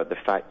the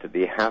fact that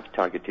they have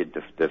targeted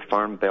the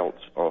farm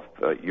belts of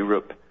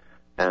Europe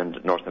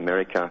and North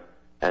America,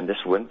 and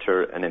this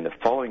winter and in the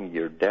following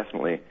year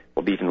definitely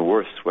will be even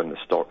worse when the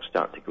stocks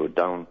start to go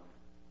down.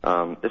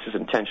 This is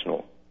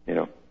intentional,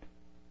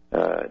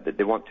 that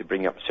they want to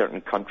bring up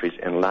certain countries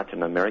in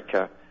Latin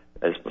America,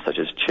 such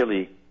as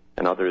Chile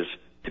and others,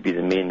 to be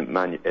the main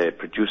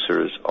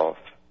producers of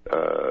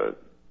the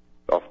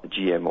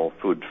GMO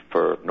food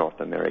for North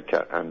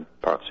America and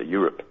parts of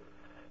Europe.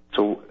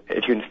 So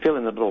if you can fill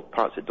in the little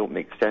parts that don't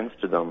make sense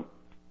to them,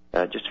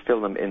 just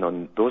fill them in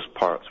on those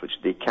parts which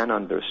they can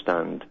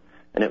understand,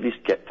 and at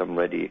least get them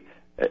ready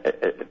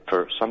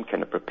for some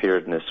kind of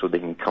preparedness so they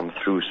can come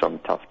through some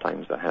tough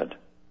times ahead.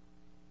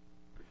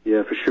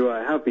 Yeah, for sure.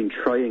 I have been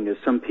trying, as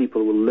some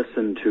people will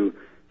listen to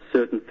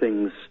certain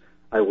things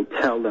I will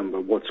tell them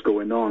about what's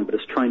going on, but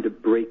it's trying to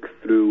break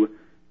through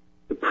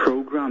the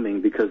programming,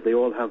 because they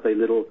all have their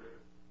little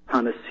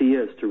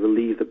panaceas to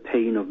relieve the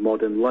pain of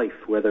modern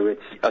life, whether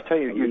it's I'll tell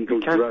you, you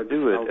can't drugs,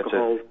 do it.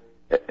 alcohol.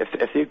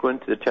 If you go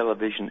into the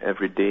television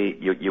every day,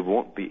 you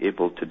won't be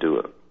able to do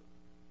it.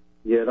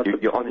 Yeah, that's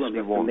the problem. Honestly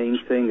That's won't. the main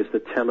thing is the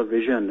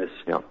television, is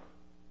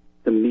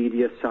the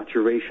media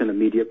saturation, the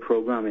media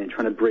programming, and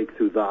trying to break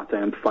through that I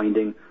am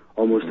finding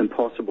almost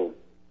impossible.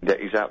 Yeah,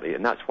 exactly,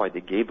 and that's why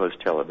they gave us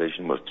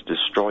television, was to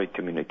destroy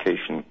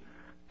communication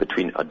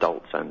between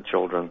adults and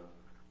children.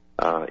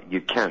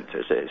 You can't.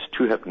 It's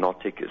too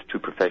hypnotic. It's too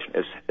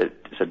professional.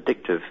 It's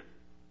addictive,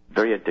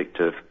 very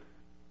addictive,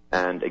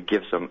 and it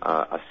gives them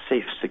a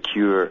safe,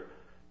 secure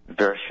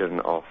version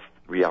of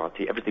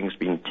reality. Everything's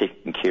being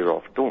taken care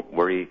of. Don't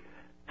worry.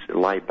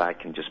 Lie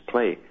back and just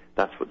play.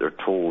 That's what they're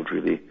told,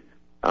 really.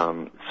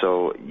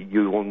 So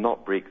you will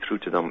not break through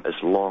to them as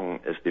long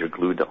as they're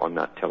glued on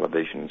that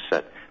television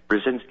set.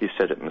 Brzezinski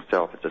said it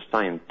himself. It's a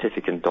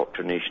scientific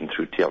indoctrination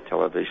through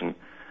television.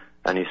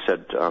 And he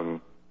said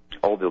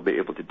all they'll be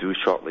able to do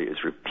shortly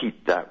is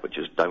repeat that which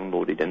is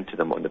downloaded into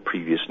them on the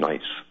previous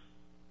night's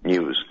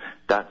news.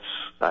 That's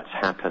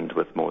happened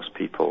with most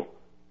people,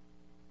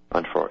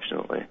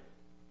 unfortunately.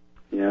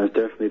 Yeah,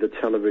 definitely the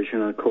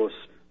television. And of course,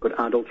 got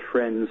adult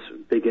friends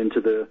big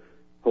into the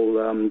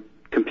whole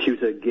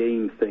computer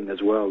game thing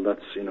as well.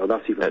 That's even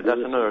that's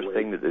another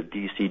thing that the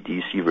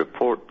DCDC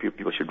report.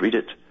 People should read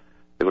it.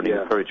 They're going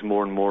to encourage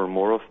more and more and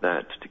more of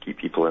that to keep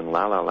people in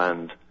la-la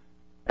land,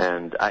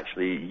 and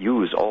actually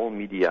use all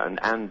media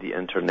and the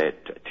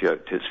internet to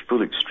its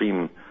full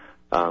extreme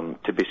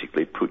to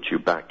basically put you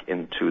back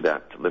into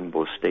that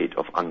limbo state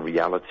of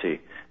unreality.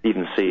 They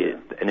even say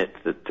in it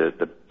that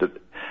the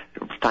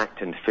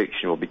fact and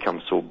fiction will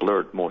become so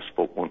blurred most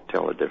folk won't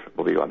tell the difference.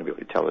 Will be unable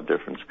to tell the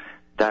difference.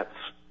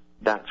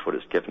 That's what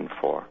it's given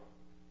for.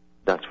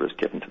 That's what it's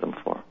given to them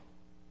for.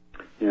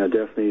 Yeah,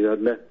 definitely.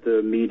 I'd let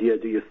the media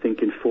do your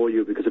thinking for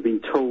you, because I've been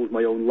told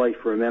my own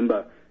life,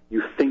 remember,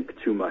 you think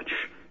too much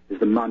is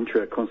the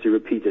mantra constantly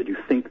repeated. You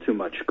think too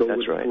much. Go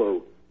with the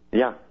flow.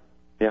 Yeah.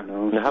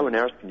 And how on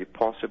earth can you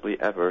possibly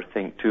ever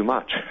think too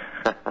much?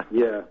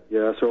 Yeah.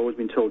 So I've always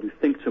been told, you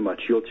think too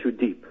much, you're too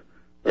deep.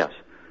 Yes.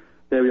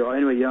 There we are.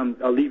 Anyway,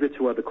 I'll leave it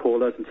to other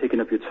callers and taking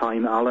up your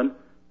time, Alan.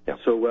 Yeah.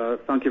 So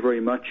thank you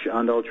very much,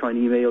 and I'll try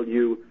and email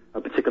you a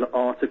particular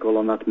article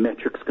on that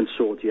Metrics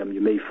Consortium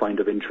you may find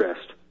of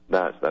interest.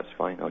 That's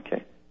fine,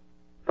 okay.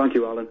 Thank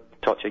you, Alan.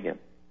 Talk to you again.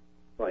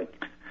 Bye.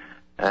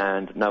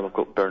 And now we've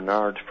got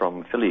Bernard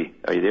from Philly.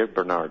 Are you there,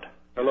 Bernard?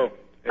 Hello.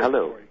 Hey,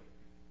 hello.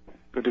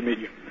 Good to meet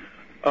you.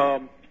 I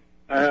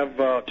have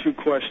 2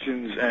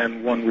 questions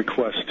and 1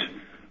 request.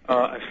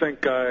 I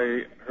think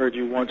I heard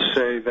you once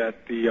say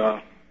that the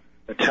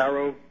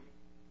tarot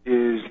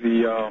is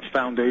the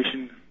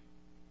foundation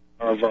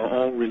of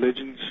all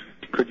religions.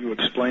 Could you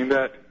explain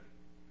that?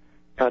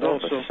 I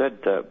don't know if I said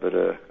that, but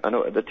I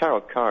know the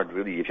tarot card,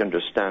 really, if you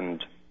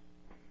understand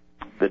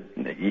that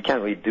you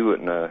can't really do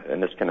it in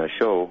this kind of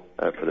show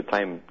for the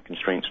time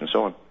constraints and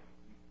so on.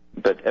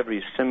 But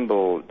every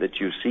symbol that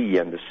you see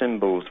and the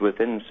symbols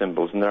within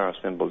symbols, and there are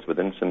symbols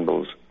within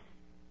symbols,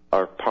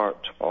 are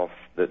part of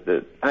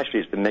actually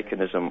it's the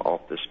mechanism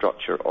of the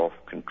structure of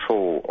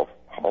control of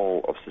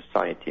all of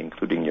society,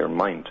 including your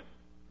mind.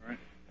 Right.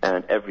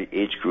 And every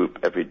age group,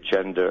 every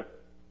gender,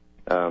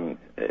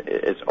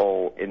 is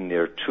all in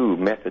there too.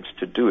 Methods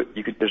to do it.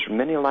 There's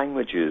many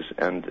languages,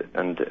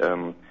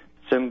 and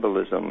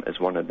symbolism is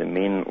one of the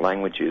main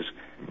languages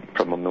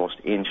from the most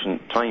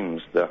ancient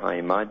times. The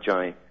High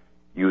Magi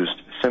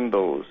used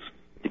symbols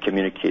to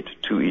communicate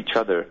to each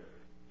other,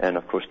 and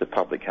of course the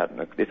public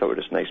they thought it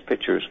was nice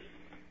pictures.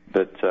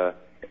 but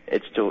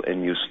it's still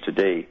in use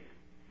today,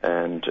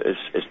 and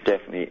it's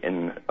definitely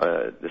in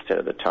the set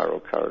of the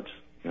tarot cards.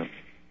 Yeah.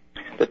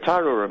 The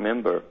tarot,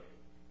 remember,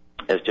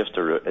 is just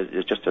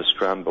a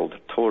scrambled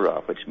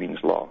Torah, which means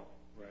law.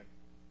 Right.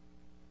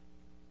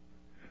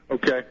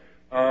 Okay.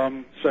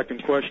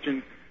 Second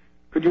question.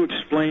 Could you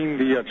explain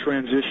the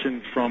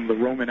transition from the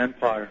Roman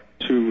Empire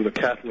to the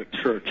Catholic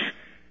Church?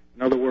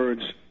 In other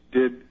words,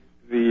 did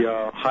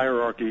the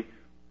hierarchy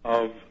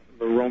of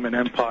the Roman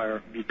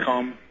Empire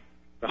become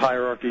the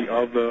hierarchy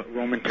of the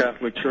Roman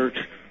Catholic Church,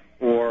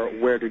 or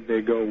where did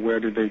they go? Where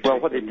did they take Well,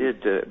 what they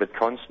did with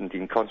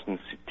Constantine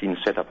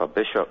set up a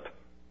bishop.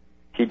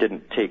 He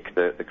didn't take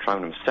the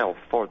crown himself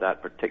for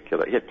that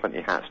particular. He had plenty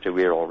of hats to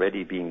wear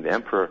already, being the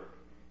emperor.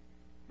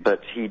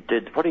 But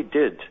what he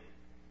did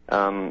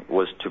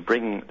was to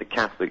bring the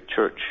Catholic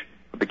Church,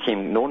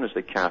 became known as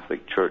the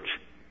Catholic Church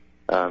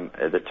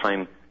at the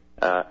time.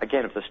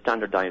 Again, it was a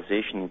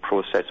standardization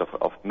process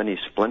of many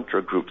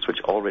splinter groups which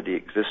already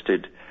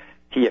existed.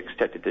 He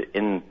accepted it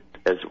in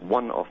as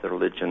one of the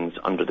religions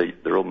under the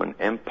Roman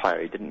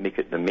Empire. He didn't make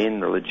it the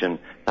main religion.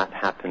 That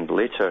happened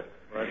later.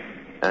 Right.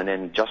 And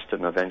then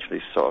Justin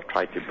eventually sort of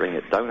tried to bring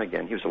it down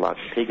again. He was the last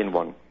pagan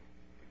one.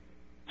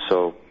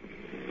 So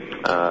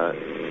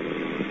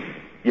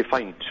you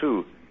find,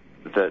 too,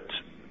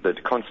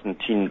 that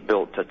Constantine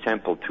built a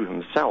temple to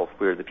himself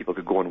where the people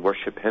could go and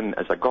worship him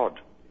as a god.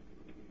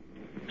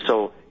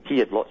 So he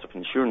had lots of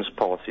insurance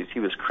policies. He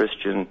was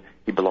Christian.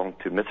 He belonged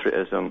to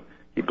Mithraism.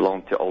 He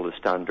belonged to all the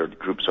standard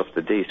groups of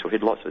the day. So he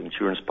had lots of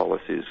insurance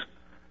policies.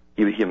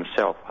 He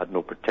himself had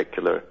no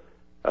particular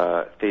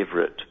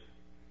favorite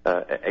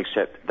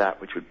except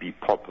that which would be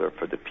popular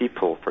for the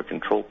people for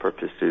control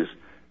purposes,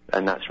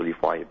 and that's really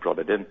why he brought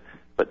it in.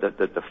 But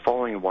the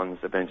following ones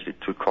eventually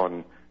took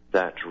on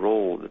that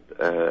role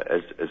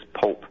as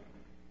Pope,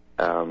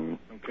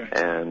 okay.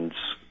 And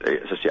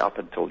as I say, up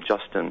until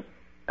Justin,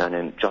 and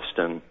then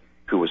Justin,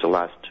 who was the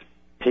last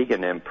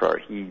pagan emperor,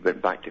 he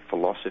went back to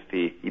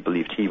philosophy. He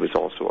believed he was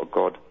also a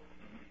god.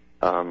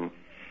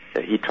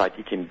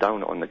 He came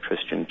down on the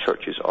Christian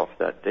churches of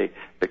that day.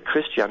 But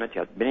Christianity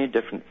had many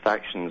different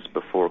factions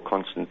before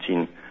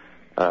Constantine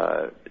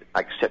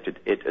accepted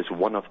it as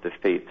one of the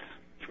faiths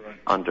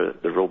under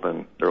the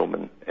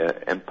Roman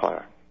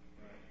Empire.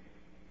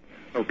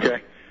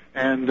 Okay.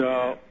 And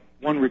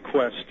one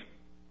request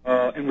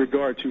in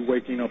regard to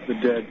waking up the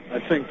dead. I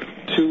think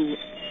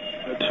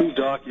two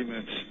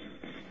documents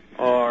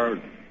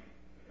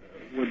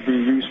would be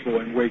useful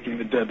in waking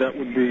the dead. That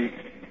would be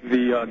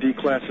the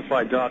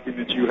declassified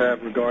documents you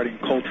have regarding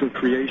culture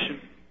creation,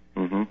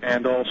 mm-hmm.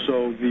 and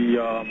also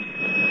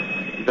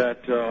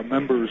that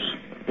members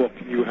book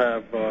you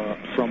have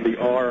from the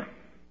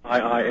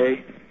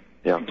RIIA,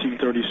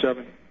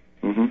 1937,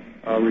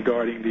 mm-hmm.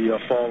 Regarding the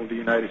fall of the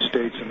United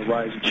States and the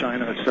rise of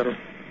China, etc.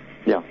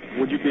 Yeah.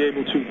 Would you be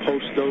able to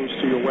post those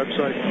to your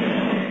website?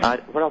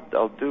 What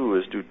I'll do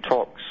is do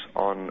talks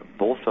on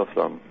both of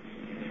them,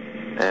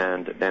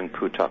 and then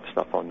put up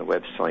stuff on the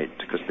website,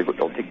 because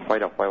they'll take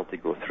quite a while to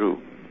go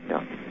through.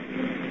 Yeah.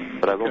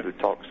 But I will do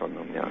talks on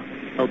them, yeah.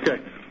 Okay.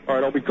 All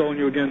right, I'll be calling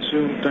you again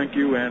soon. Thank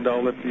you, and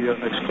I'll let the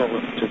next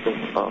caller take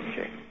over.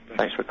 Okay.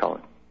 Thanks for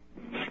calling.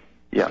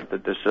 Yeah,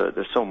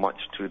 there's so much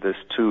to this,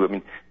 too. I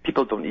mean,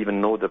 people don't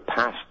even know the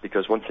past,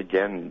 because once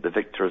again, the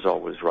victor is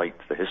always right.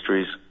 The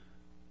histories,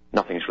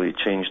 nothing's really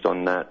changed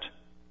on that.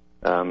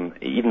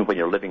 Even when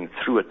you're living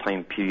through a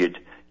time period,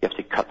 you have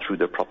to cut through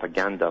the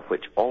propaganda,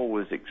 which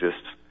always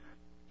exists,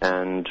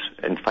 and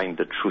find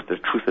the truth. The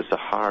truth is the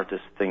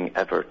hardest thing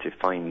ever to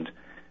find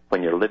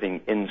when you're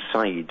living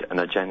inside an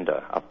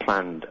agenda, a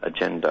planned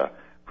agenda,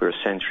 where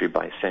century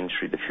by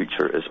century the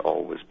future is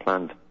always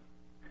planned.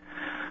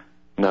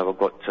 Now we've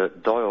got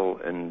Doyle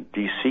in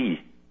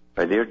D.C.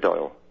 Hi there,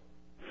 Doyle.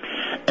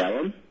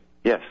 Alan?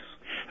 Yes.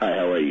 Hi,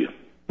 how are you?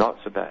 Not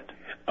so bad.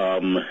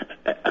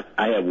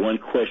 I have one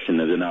question,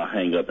 and then I'll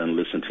hang up and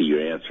listen to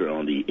your answer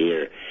on the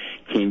air.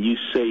 Can you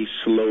say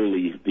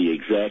slowly the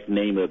exact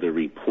name of the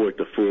report,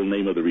 the full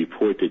name of the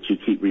report that you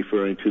keep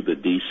referring to, the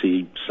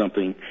DC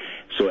something?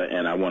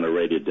 And I want to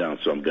write it down,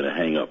 so I'm going to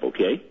hang up,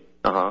 okay?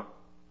 Uh-huh.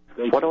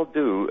 What I'll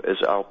do is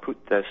I'll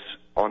put this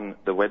on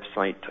the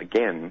website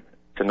again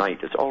tonight.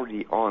 It's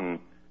already on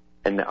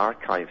in the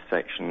archive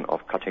section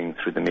of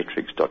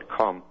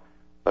cuttingthroughthematrix.com,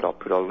 but I'll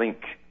put a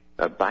link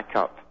back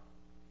up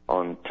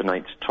on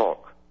tonight's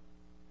talk,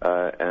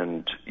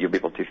 and you'll be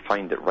able to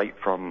find it right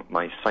from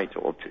my site.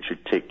 It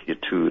should take you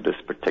to this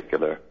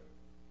particular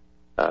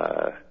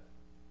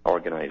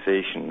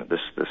organization,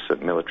 this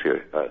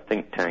military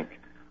think tank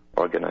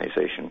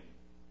organization,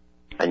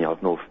 and you'll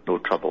have no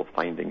trouble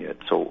finding it.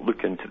 So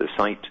look into the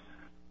site,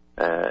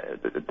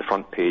 the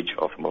front page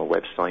of my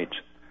website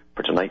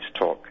for tonight's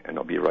talk, and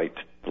it'll be right.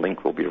 The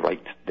link will be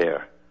right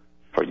there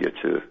for you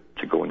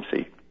to go and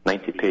see.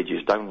 90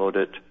 pages, download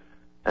it,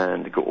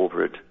 and go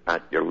over it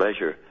at your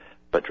leisure.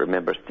 But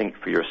remember, think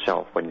for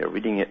yourself when you're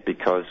reading it,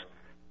 because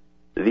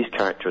these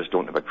characters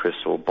don't have a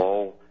crystal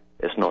ball.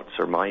 It's not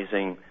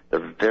surmising.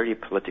 They're very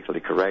politically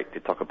correct. They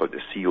talk about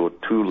the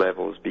CO2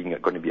 levels being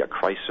going to be a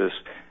crisis.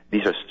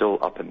 these are still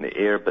up in the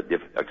air, but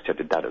they've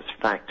accepted that as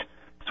fact,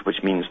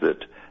 which means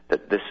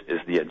that this is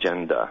the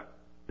agenda.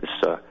 This,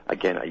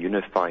 again, a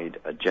unified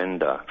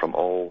agenda from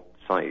all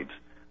sides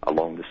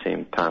along the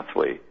same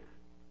pathway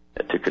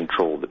to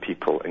control the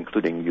people,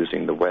 including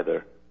using the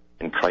weather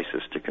in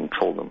crisis to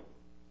control them.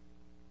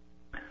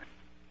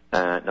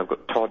 And I've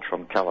got Todd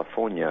from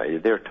California. Are you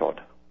there,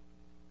 Todd?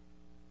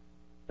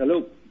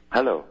 Hello.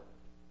 Hello.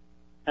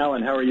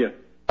 Alan, how are you?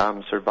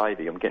 I'm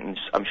surviving.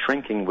 I'm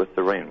shrinking with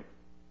the rain.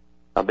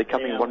 I'm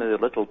becoming one of the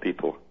little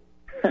people.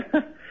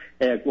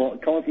 Well,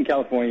 calling from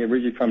California,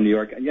 originally from New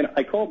York.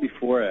 I called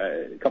before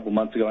a couple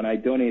months ago, and I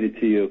donated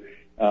to you,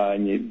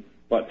 and you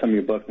bought some of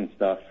your books and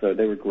stuff, so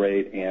they were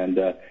great, and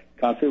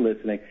constantly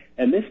listening.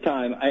 And this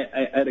time,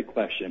 I had a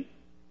question.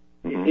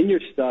 Mm-hmm. In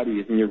your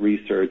studies, in your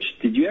research,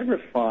 did you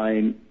ever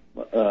find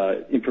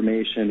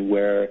information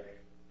where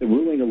the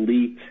ruling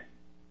elite,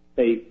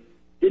 they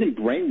didn't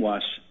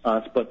brainwash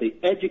us, but they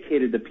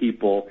educated the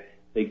people,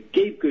 they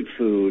gave good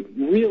food,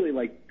 really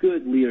like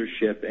good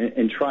leadership,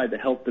 and tried to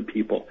help the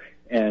people,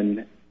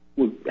 and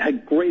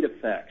had great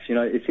effects?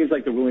 It seems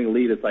like the ruling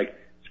elite is like,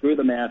 screw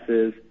the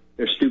masses,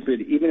 they're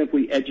stupid. Even if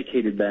we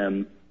educated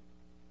them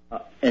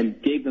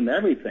and gave them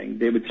everything,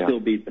 they would still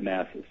beat the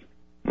masses.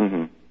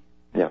 Mm-hmm.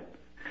 Yeah.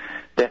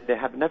 They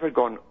have never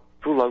gone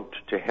full out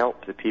to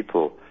help the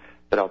people,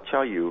 but I'll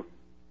tell you,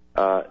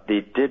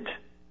 they did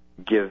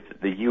give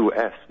the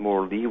U.S.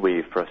 more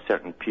leeway for a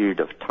certain period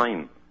of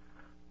time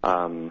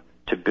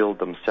to build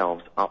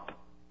themselves up,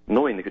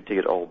 knowing they could take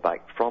it all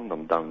back from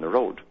them down the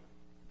road.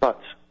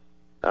 But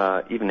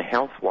even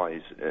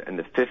health-wise, in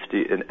the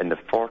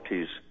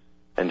 40s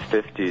and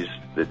 50s,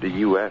 the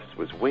U.S.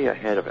 was way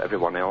ahead of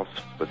everyone else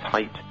with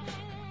height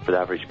for the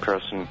average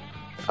person,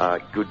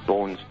 good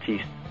bones,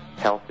 teeth,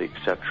 healthy,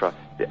 etc.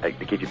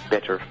 They gave you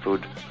better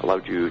food,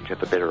 allowed you to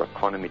have a better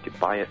economy to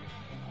buy it.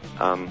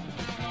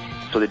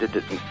 So they did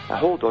it.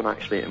 Hold on,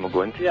 actually, and we'll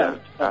go into that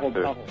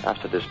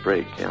after this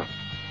break. Yeah.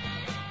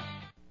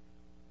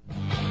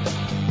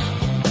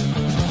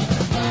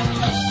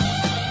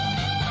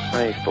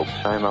 Hi, folks.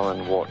 I'm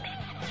Alan Watt,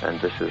 and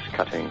this is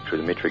Cutting Through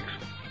the Matrix.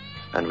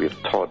 And we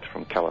have Todd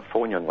from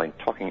California online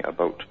talking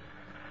about,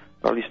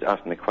 or at least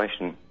asking the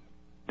question,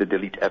 did the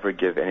elite ever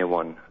give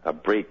anyone a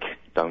break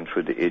down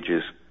through the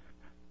ages?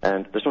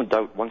 And there's no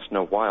doubt once in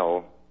a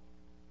while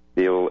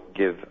they'll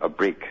give a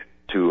break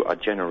to a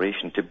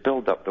generation to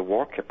build up the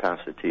war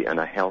capacity and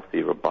a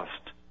healthy,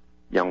 robust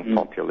young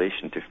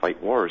population to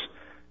fight wars.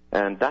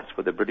 And that's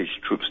what the British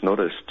troops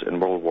noticed in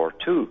World War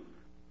II,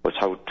 was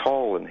how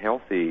tall and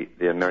healthy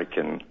the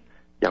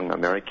young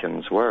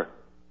Americans were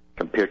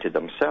compared to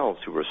themselves,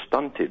 who were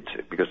stunted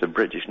because the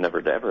British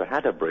never ever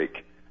had a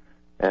break.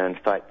 And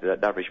in fact, the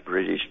average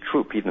British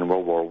troop, even in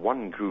World War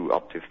I, grew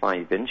up to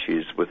 5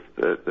 inches with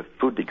the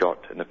food they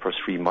got in the first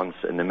 3 months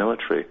in the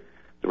military.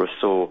 They were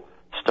so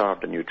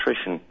starved of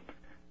nutrition.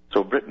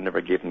 So Britain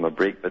never gave them a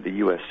break, but the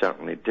U.S.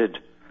 certainly did.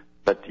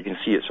 But you can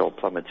see it's all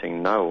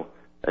plummeting now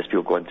as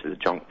people go into the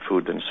junk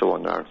food and so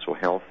on, are so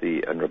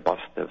healthy and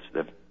robust. They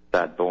have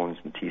bad bones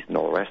and teeth and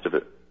all the rest of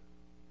it.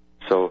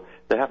 So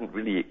they haven't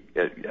really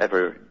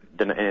ever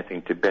done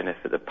anything to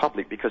benefit the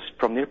public, because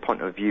from their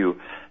point of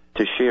view,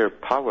 to share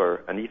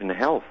power and even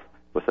health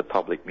with the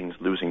public means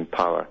losing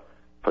power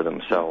for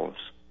themselves.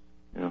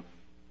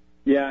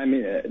 Yeah, I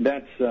mean,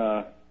 that's...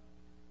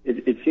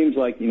 It seems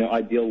like,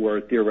 ideal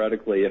word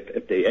theoretically,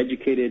 if they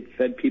educated,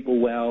 fed people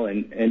well,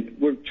 and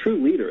were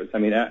true leaders. I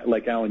mean,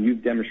 like Alan,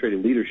 you've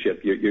demonstrated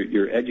leadership.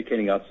 You're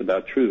educating us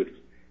about truth.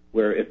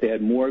 Where if they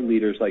had more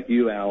leaders like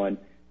you, Alan,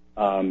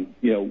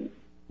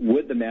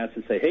 would the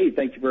masses say, "Hey,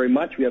 thank you very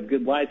much. We have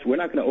good lives. We're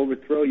not going to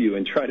overthrow you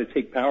and try to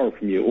take power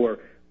from you," or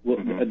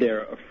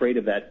they're afraid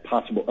of that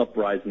possible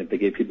uprising if they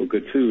gave people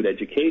good food,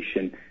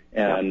 education,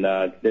 and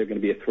they're going to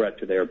be a threat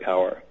to their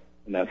power.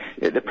 And that's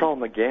the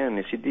problem again.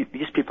 You see,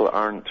 these people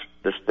aren't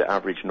just the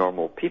average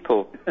normal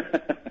people.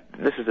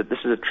 This is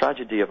a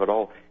tragedy of it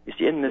all. You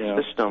see, in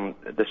this system,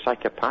 the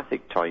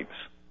psychopathic types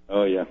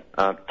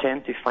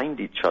tend to find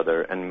each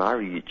other and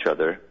marry each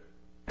other,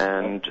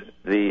 and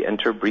they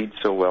interbreed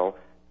so well,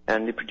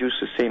 and they produce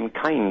the same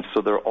kind.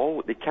 So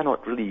they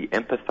cannot really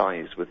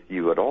empathize with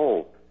you at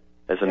all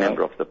as a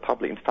member of the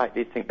public. In fact,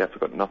 they think they've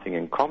got nothing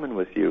in common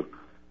with you.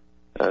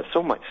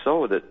 So much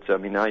so that,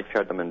 I've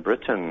heard them in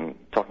Britain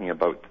talking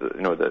about,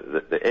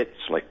 the its,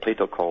 like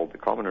Plato called the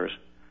commoners,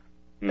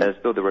 as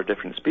though they were a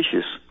different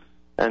species.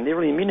 And they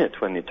really mean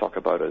it when they talk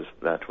about us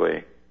that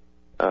way.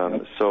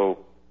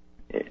 So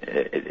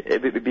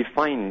it would be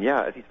fine,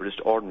 if these were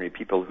just ordinary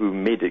people who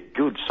made it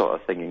good sort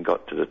of thing and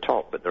got to the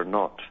top, but they're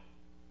not.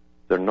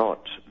 They're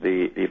not.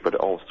 They've got it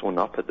all sewn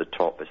up at the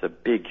top. It's a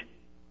big,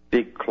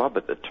 big club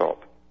at the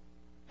top.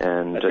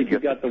 And I think you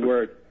got the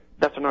word.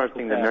 That's another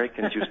thing the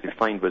Americans used to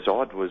find was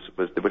odd, was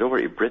they went over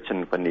to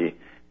Britain when they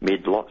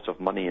made lots of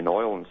money in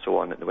oil and so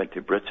on, and they went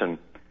to Britain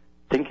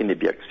thinking they'd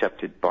be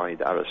accepted by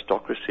the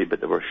aristocracy,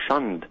 but they were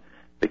shunned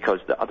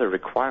because the other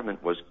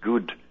requirement was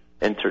good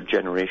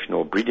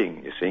intergenerational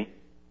breeding, you see.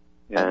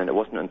 Yeah. And it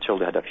wasn't until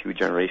they had a few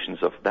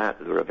generations of that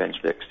they were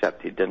eventually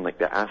accepted. Then, like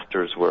the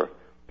Astors were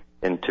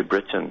into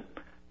Britain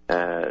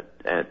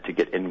to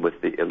get in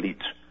with the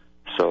elite.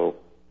 So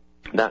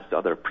that's the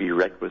other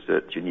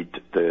prerequisite. You need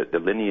the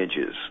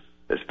lineages.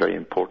 It's very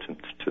important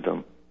to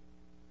them.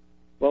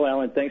 Well,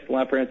 Alan, thanks a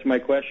lot for answering my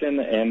question.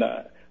 And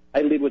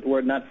I lead with the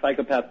word not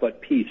psychopath,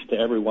 but peace to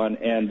everyone.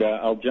 And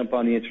I'll jump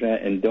on the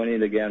internet and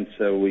donate again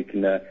so we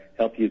can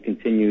help you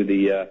continue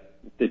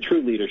the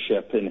true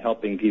leadership in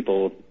helping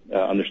people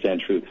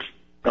understand truth.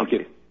 Thank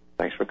you.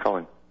 Thanks for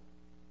calling.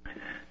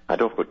 I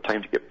don't have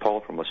time to get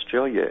Paul from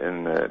Australia,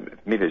 and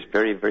maybe it's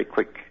very, very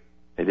quick.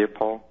 Hey there,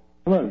 Paul.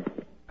 Hello.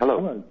 Hello.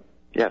 Hello.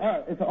 Yes.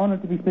 It's an honor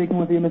to be speaking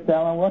with you, Mr.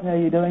 Alan Watt. How are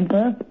you doing,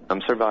 sir?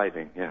 I'm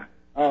surviving, yeah.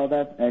 Oh,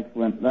 that's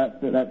excellent. That's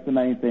the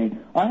main thing.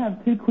 I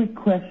have two quick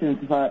questions,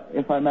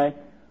 if I may.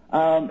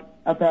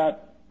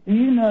 Do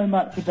you know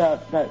much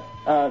about that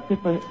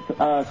super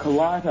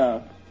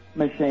collider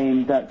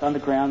machine that's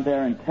underground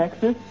there in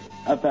Texas?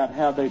 About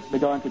how they're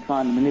going to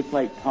try and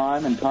manipulate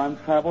time and time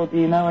travel? Do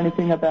you know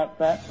anything about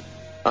that?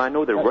 I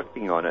know they're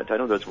working on it. I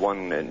know there's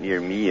one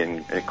near me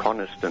in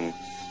Coniston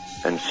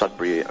in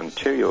Sudbury,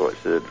 Ontario.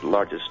 It's the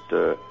largest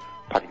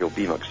particle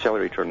beam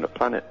accelerator on the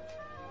planet.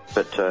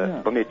 But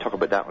let me talk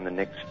about that on the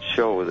next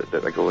show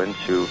that I go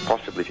into,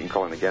 possibly if you can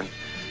call in again.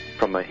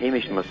 From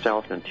Hamish and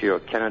myself in Ontario,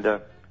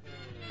 Canada,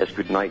 it's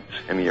good night,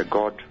 and may your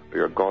God or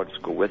your gods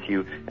go with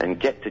you, and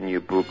get the new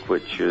book,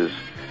 which is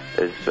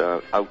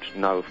out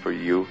now for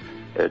you.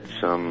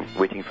 It's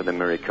Waiting for the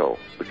Miracle.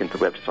 Look into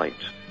the website.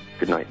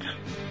 Good night.